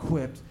being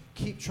equipped,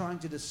 keep trying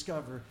to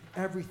discover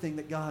everything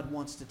that God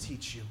wants to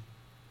teach you.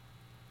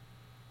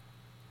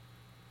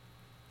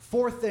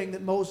 Fourth thing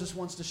that Moses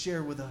wants to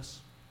share with us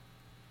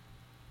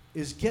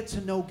is get to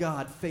know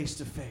God face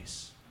to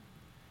face.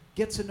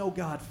 Get to know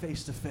God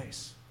face to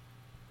face.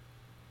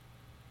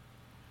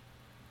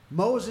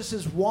 Moses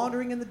is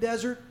wandering in the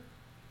desert,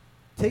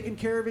 taking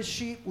care of his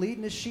sheep,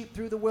 leading his sheep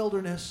through the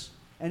wilderness,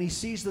 and he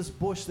sees this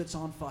bush that's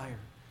on fire.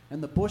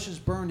 And the bush is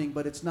burning,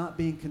 but it's not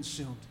being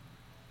consumed.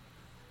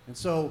 And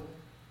so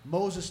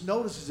Moses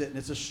notices it, and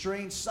it's a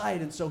strange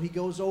sight, and so he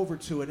goes over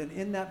to it, and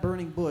in that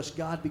burning bush,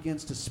 God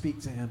begins to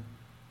speak to him.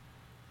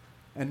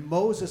 And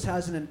Moses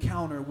has an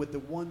encounter with the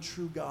one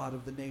true God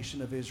of the nation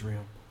of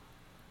Israel.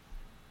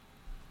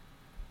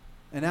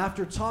 And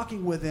after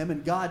talking with him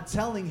and God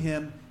telling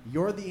him,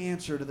 you're the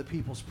answer to the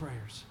people's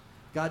prayers,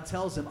 God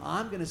tells him,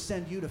 I'm going to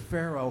send you to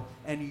Pharaoh,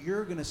 and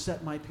you're going to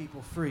set my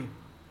people free.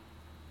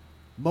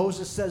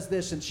 Moses says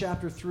this in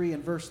chapter 3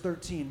 and verse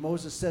 13.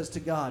 Moses says to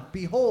God,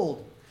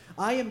 behold,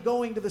 I am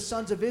going to the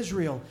sons of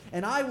Israel,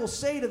 and I will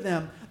say to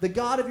them, the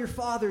God of your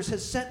fathers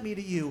has sent me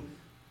to you.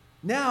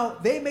 Now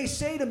they may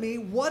say to me,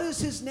 what is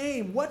his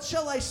name? What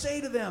shall I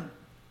say to them?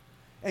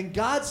 And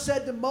God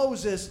said to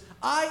Moses,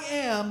 I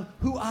am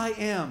who I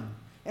am.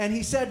 And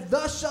he said,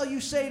 thus shall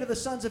you say to the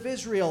sons of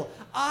Israel,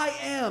 I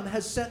am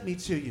has sent me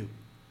to you.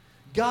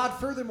 God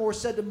furthermore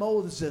said to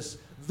Moses,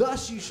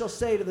 thus you shall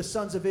say to the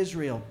sons of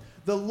Israel,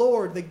 The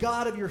Lord, the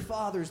God of your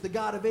fathers, the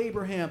God of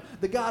Abraham,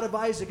 the God of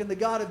Isaac, and the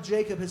God of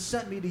Jacob has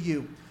sent me to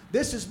you.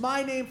 This is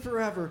my name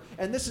forever,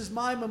 and this is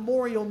my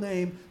memorial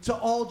name to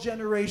all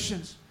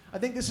generations. I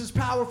think this is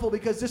powerful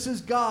because this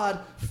is God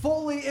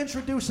fully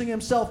introducing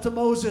himself to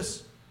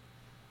Moses.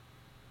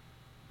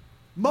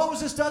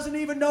 Moses doesn't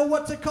even know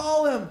what to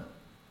call him.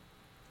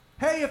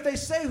 Hey, if they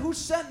say, who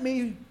sent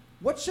me,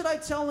 what should I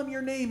tell them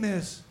your name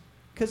is?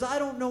 Because I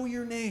don't know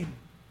your name.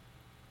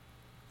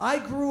 I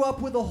grew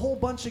up with a whole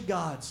bunch of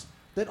gods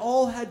that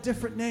all had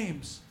different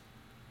names.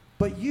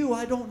 But you,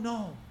 I don't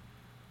know.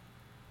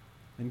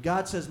 And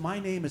God says, my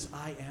name is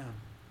I Am.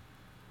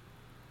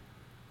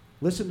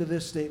 Listen to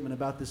this statement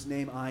about this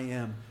name, I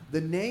Am.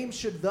 The name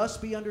should thus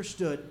be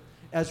understood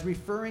as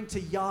referring to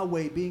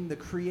Yahweh being the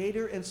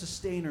creator and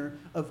sustainer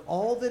of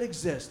all that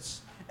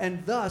exists,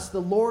 and thus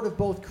the Lord of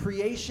both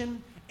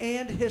creation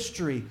and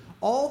history,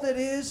 all that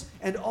is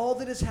and all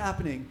that is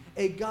happening,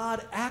 a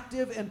God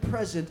active and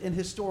present in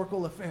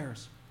historical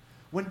affairs.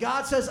 When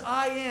God says,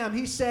 I am,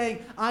 he's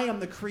saying, I am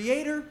the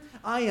creator,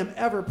 I am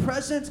ever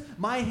present,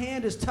 my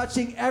hand is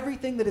touching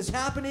everything that is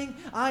happening,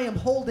 I am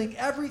holding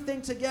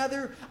everything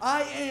together,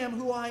 I am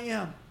who I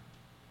am.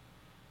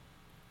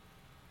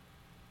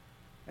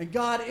 And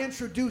God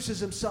introduces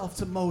himself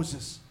to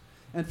Moses.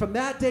 And from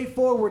that day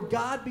forward,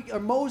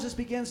 Moses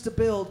begins to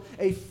build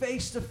a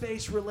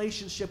face-to-face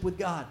relationship with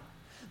God.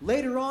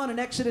 Later on in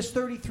Exodus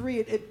 33,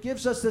 it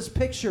gives us this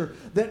picture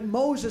that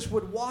Moses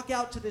would walk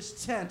out to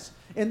this tent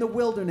in the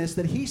wilderness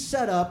that he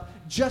set up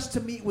just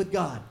to meet with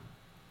God.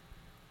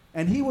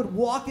 And he would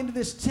walk into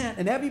this tent,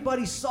 and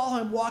everybody saw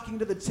him walking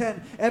to the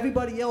tent.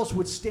 Everybody else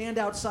would stand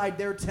outside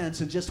their tents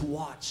and just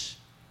watch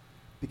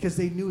because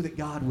they knew that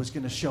God was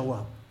going to show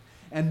up.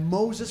 And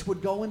Moses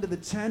would go into the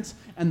tent,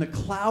 and the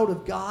cloud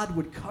of God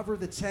would cover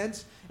the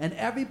tent, and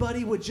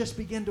everybody would just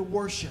begin to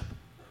worship.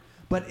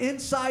 But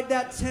inside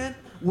that tent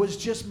was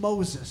just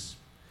Moses.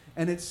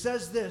 And it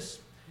says this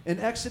in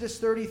Exodus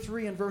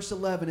 33 and verse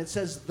 11. It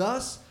says,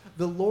 thus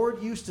the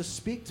Lord used to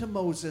speak to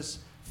Moses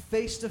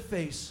face to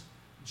face,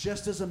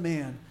 just as a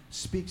man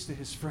speaks to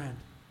his friend.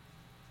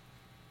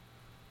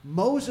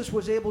 Moses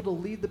was able to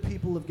lead the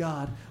people of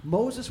God.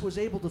 Moses was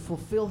able to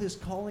fulfill his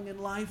calling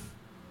in life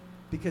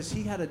because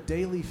he had a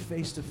daily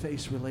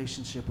face-to-face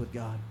relationship with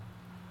God.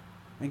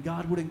 And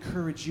God would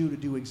encourage you to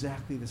do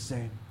exactly the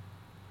same.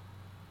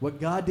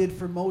 What God did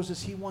for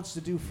Moses, he wants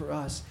to do for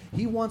us.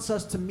 He wants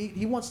to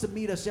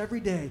meet us every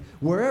day,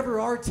 wherever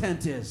our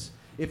tent is.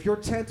 If your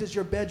tent is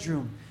your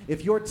bedroom,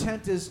 if your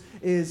tent is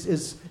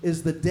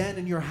the den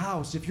in your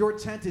house, if your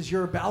tent is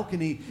your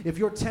balcony, if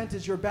your tent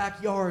is your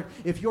backyard,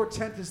 if your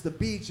tent is the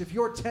beach, if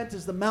your tent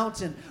is the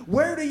mountain,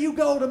 where do you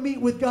go to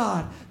meet with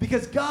God?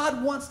 Because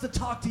God wants to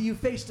talk to you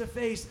face to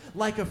face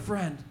like a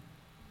friend.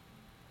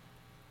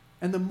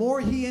 And the more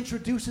he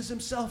introduces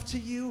himself to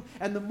you,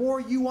 and the more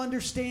you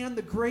understand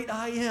the great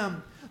I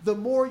am, the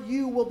more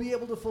you will be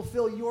able to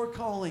fulfill your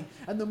calling,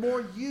 and the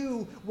more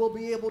you will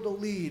be able to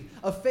lead.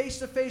 A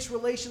face-to-face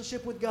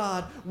relationship with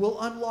God will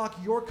unlock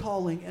your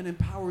calling and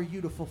empower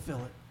you to fulfill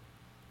it.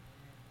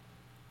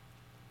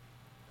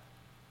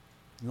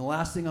 And the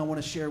last thing I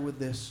want to share with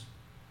this,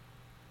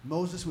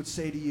 Moses would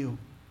say to you,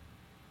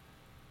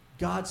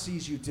 God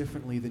sees you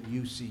differently than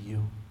you see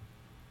you.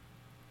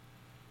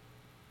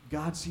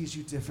 God sees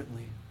you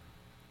differently.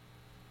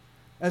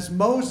 As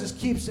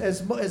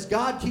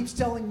God keeps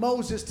telling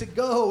Moses to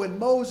go, and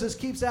Moses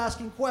keeps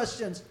asking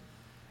questions.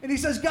 And he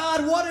says,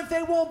 God, what if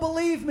they won't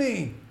believe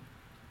me?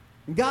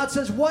 And God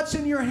says, what's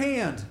in your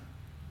hand?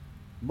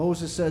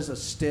 Moses says, a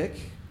stick.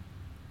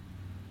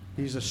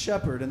 He's a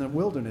shepherd in the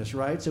wilderness,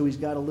 right? So he's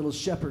got a little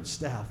shepherd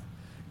staff.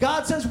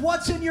 God says,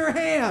 what's in your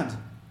hand?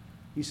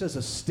 He says,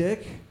 a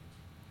stick.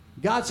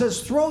 God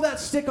says, throw that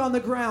stick on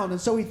the ground.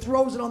 And so he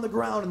throws it on the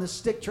ground, and the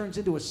stick turns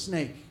into a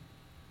snake.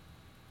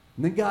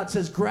 And then God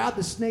says, grab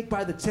the snake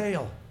by the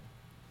tail.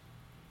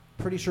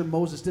 Pretty sure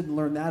Moses didn't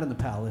learn that in the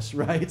palace,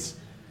 right?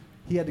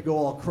 He had to go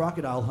all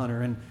crocodile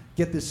hunter and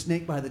get this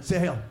snake by the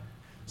tail.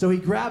 So he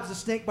grabs the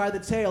snake by the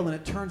tail, and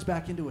it turns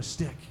back into a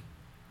stick.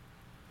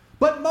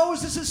 But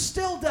Moses is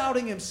still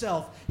doubting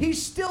himself.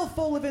 He's still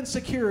full of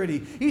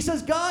insecurity. He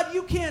says, God,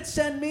 you can't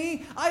send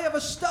me. I have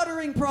a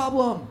stuttering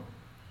problem.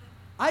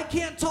 I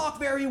can't talk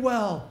very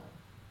well.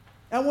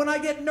 And when I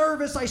get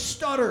nervous, I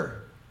stutter.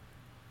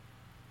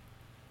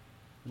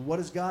 And what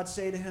does God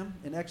say to him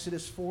in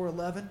Exodus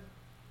 4:11?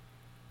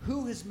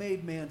 Who has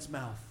made man's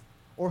mouth?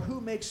 Or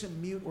who makes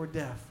him mute or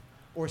deaf,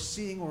 or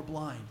seeing or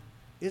blind?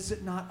 Is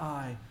it not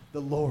I,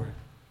 the Lord?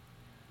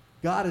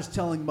 God is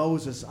telling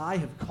Moses, I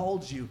have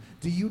called you.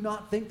 Do you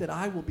not think that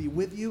I will be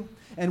with you?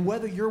 And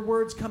whether your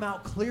words come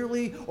out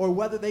clearly or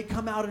whether they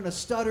come out in a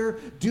stutter,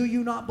 do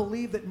you not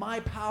believe that my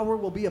power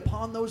will be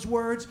upon those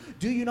words?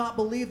 Do you not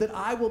believe that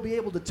I will be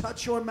able to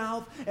touch your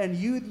mouth and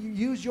you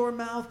use your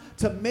mouth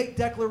to make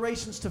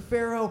declarations to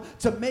Pharaoh,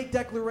 to make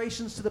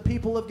declarations to the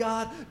people of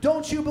God?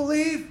 Don't you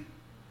believe?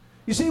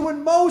 You see,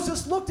 when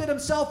Moses looked at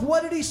himself,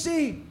 what did he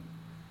see?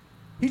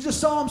 He just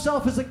saw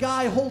himself as a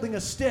guy holding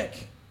a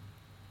stick.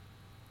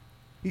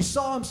 He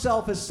saw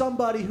himself as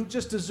somebody who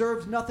just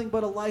deserved nothing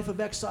but a life of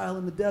exile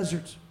in the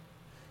desert.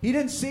 He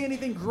didn't see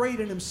anything great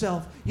in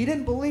himself. He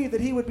didn't believe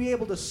that he would be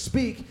able to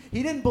speak.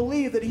 He didn't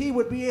believe that he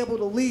would be able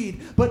to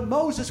lead. But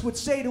Moses would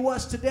say to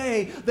us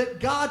today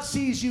that God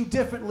sees you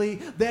differently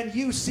than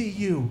you see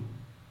you.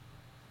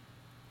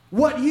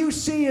 What you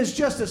see is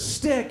just a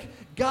stick.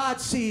 God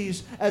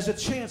sees as a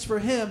chance for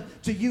him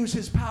to use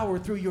his power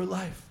through your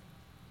life.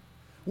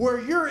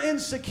 Where you're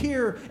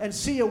insecure and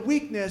see a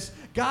weakness,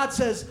 God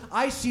says,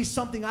 I see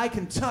something I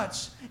can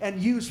touch and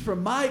use for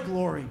my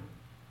glory.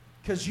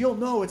 Because you'll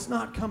know it's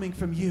not coming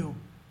from you.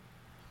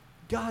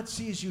 God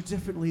sees you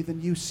differently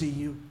than you see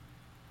you.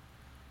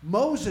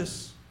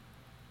 Moses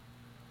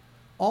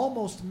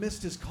almost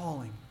missed his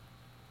calling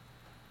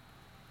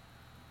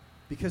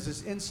because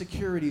his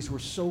insecurities were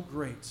so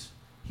great,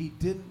 he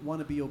didn't want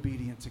to be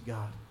obedient to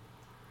God.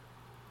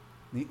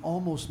 And he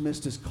almost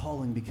missed his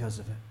calling because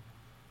of it.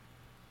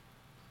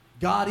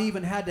 God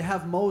even had to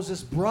have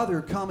Moses'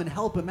 brother come and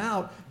help him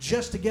out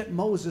just to get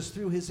Moses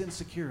through his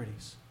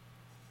insecurities.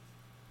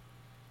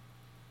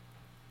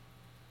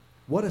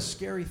 What a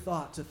scary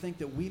thought to think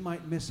that we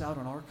might miss out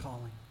on our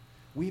calling.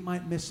 We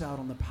might miss out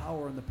on the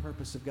power and the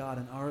purpose of God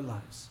in our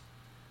lives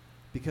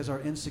because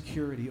our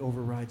insecurity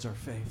overrides our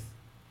faith.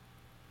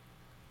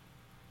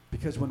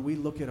 Because when we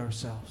look at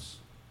ourselves,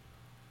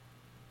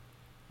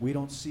 we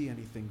don't see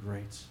anything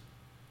great.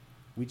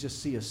 We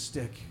just see a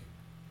stick.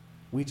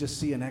 We just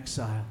see an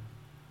exile.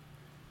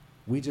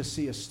 We just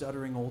see a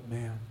stuttering old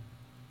man.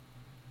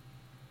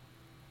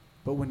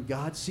 But when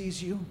God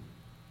sees you,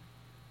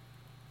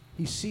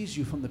 he sees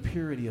you from the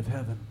purity of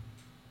heaven.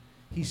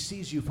 He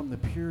sees you from the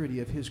purity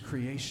of his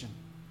creation.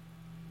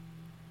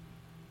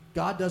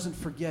 God doesn't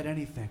forget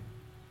anything.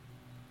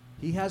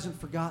 He hasn't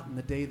forgotten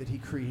the day that he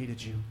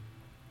created you.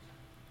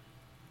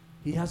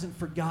 He hasn't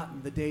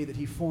forgotten the day that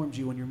he formed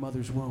you in your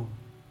mother's womb.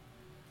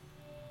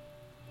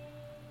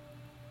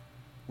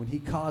 When he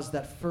caused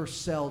that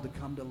first cell to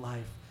come to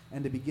life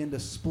and to begin to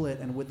split,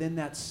 and within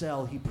that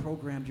cell he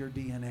programmed your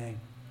DNA.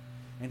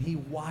 And he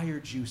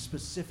wired you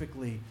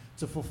specifically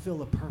to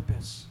fulfill a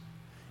purpose.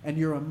 And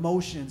your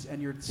emotions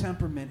and your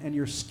temperament and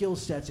your skill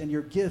sets and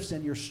your gifts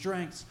and your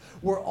strengths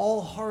were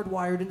all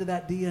hardwired into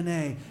that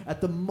DNA at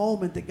the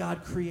moment that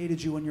God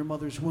created you in your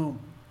mother's womb.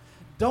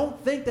 Don't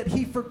think that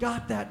he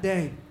forgot that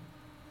day.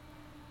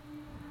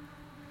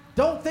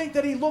 Don't think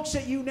that he looks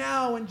at you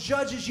now and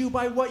judges you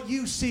by what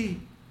you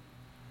see.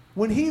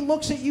 When he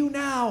looks at you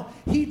now,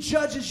 he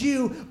judges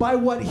you by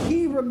what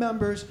he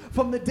remembers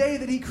from the day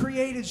that he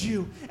created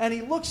you. And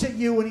he looks at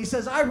you and he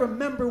says, I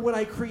remember what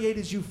I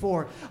created you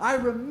for. I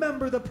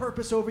remember the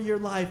purpose over your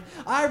life.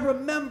 I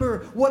remember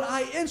what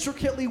I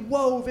intricately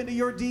wove into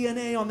your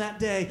DNA on that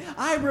day.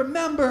 I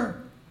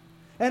remember,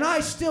 and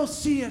I still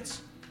see it.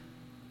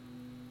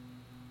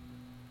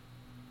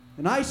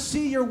 And I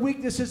see your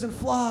weaknesses and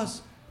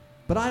flaws,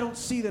 but I don't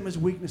see them as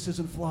weaknesses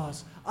and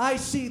flaws. I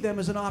see them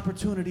as an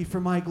opportunity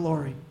for my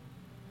glory.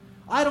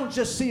 I don't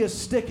just see a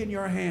stick in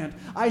your hand.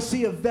 I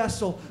see a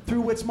vessel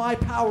through which my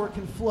power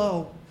can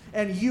flow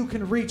and you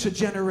can reach a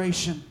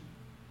generation.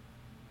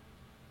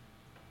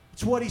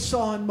 It's what he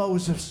saw in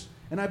Moses,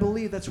 and I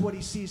believe that's what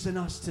he sees in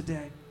us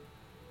today.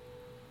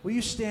 Will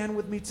you stand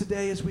with me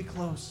today as we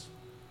close?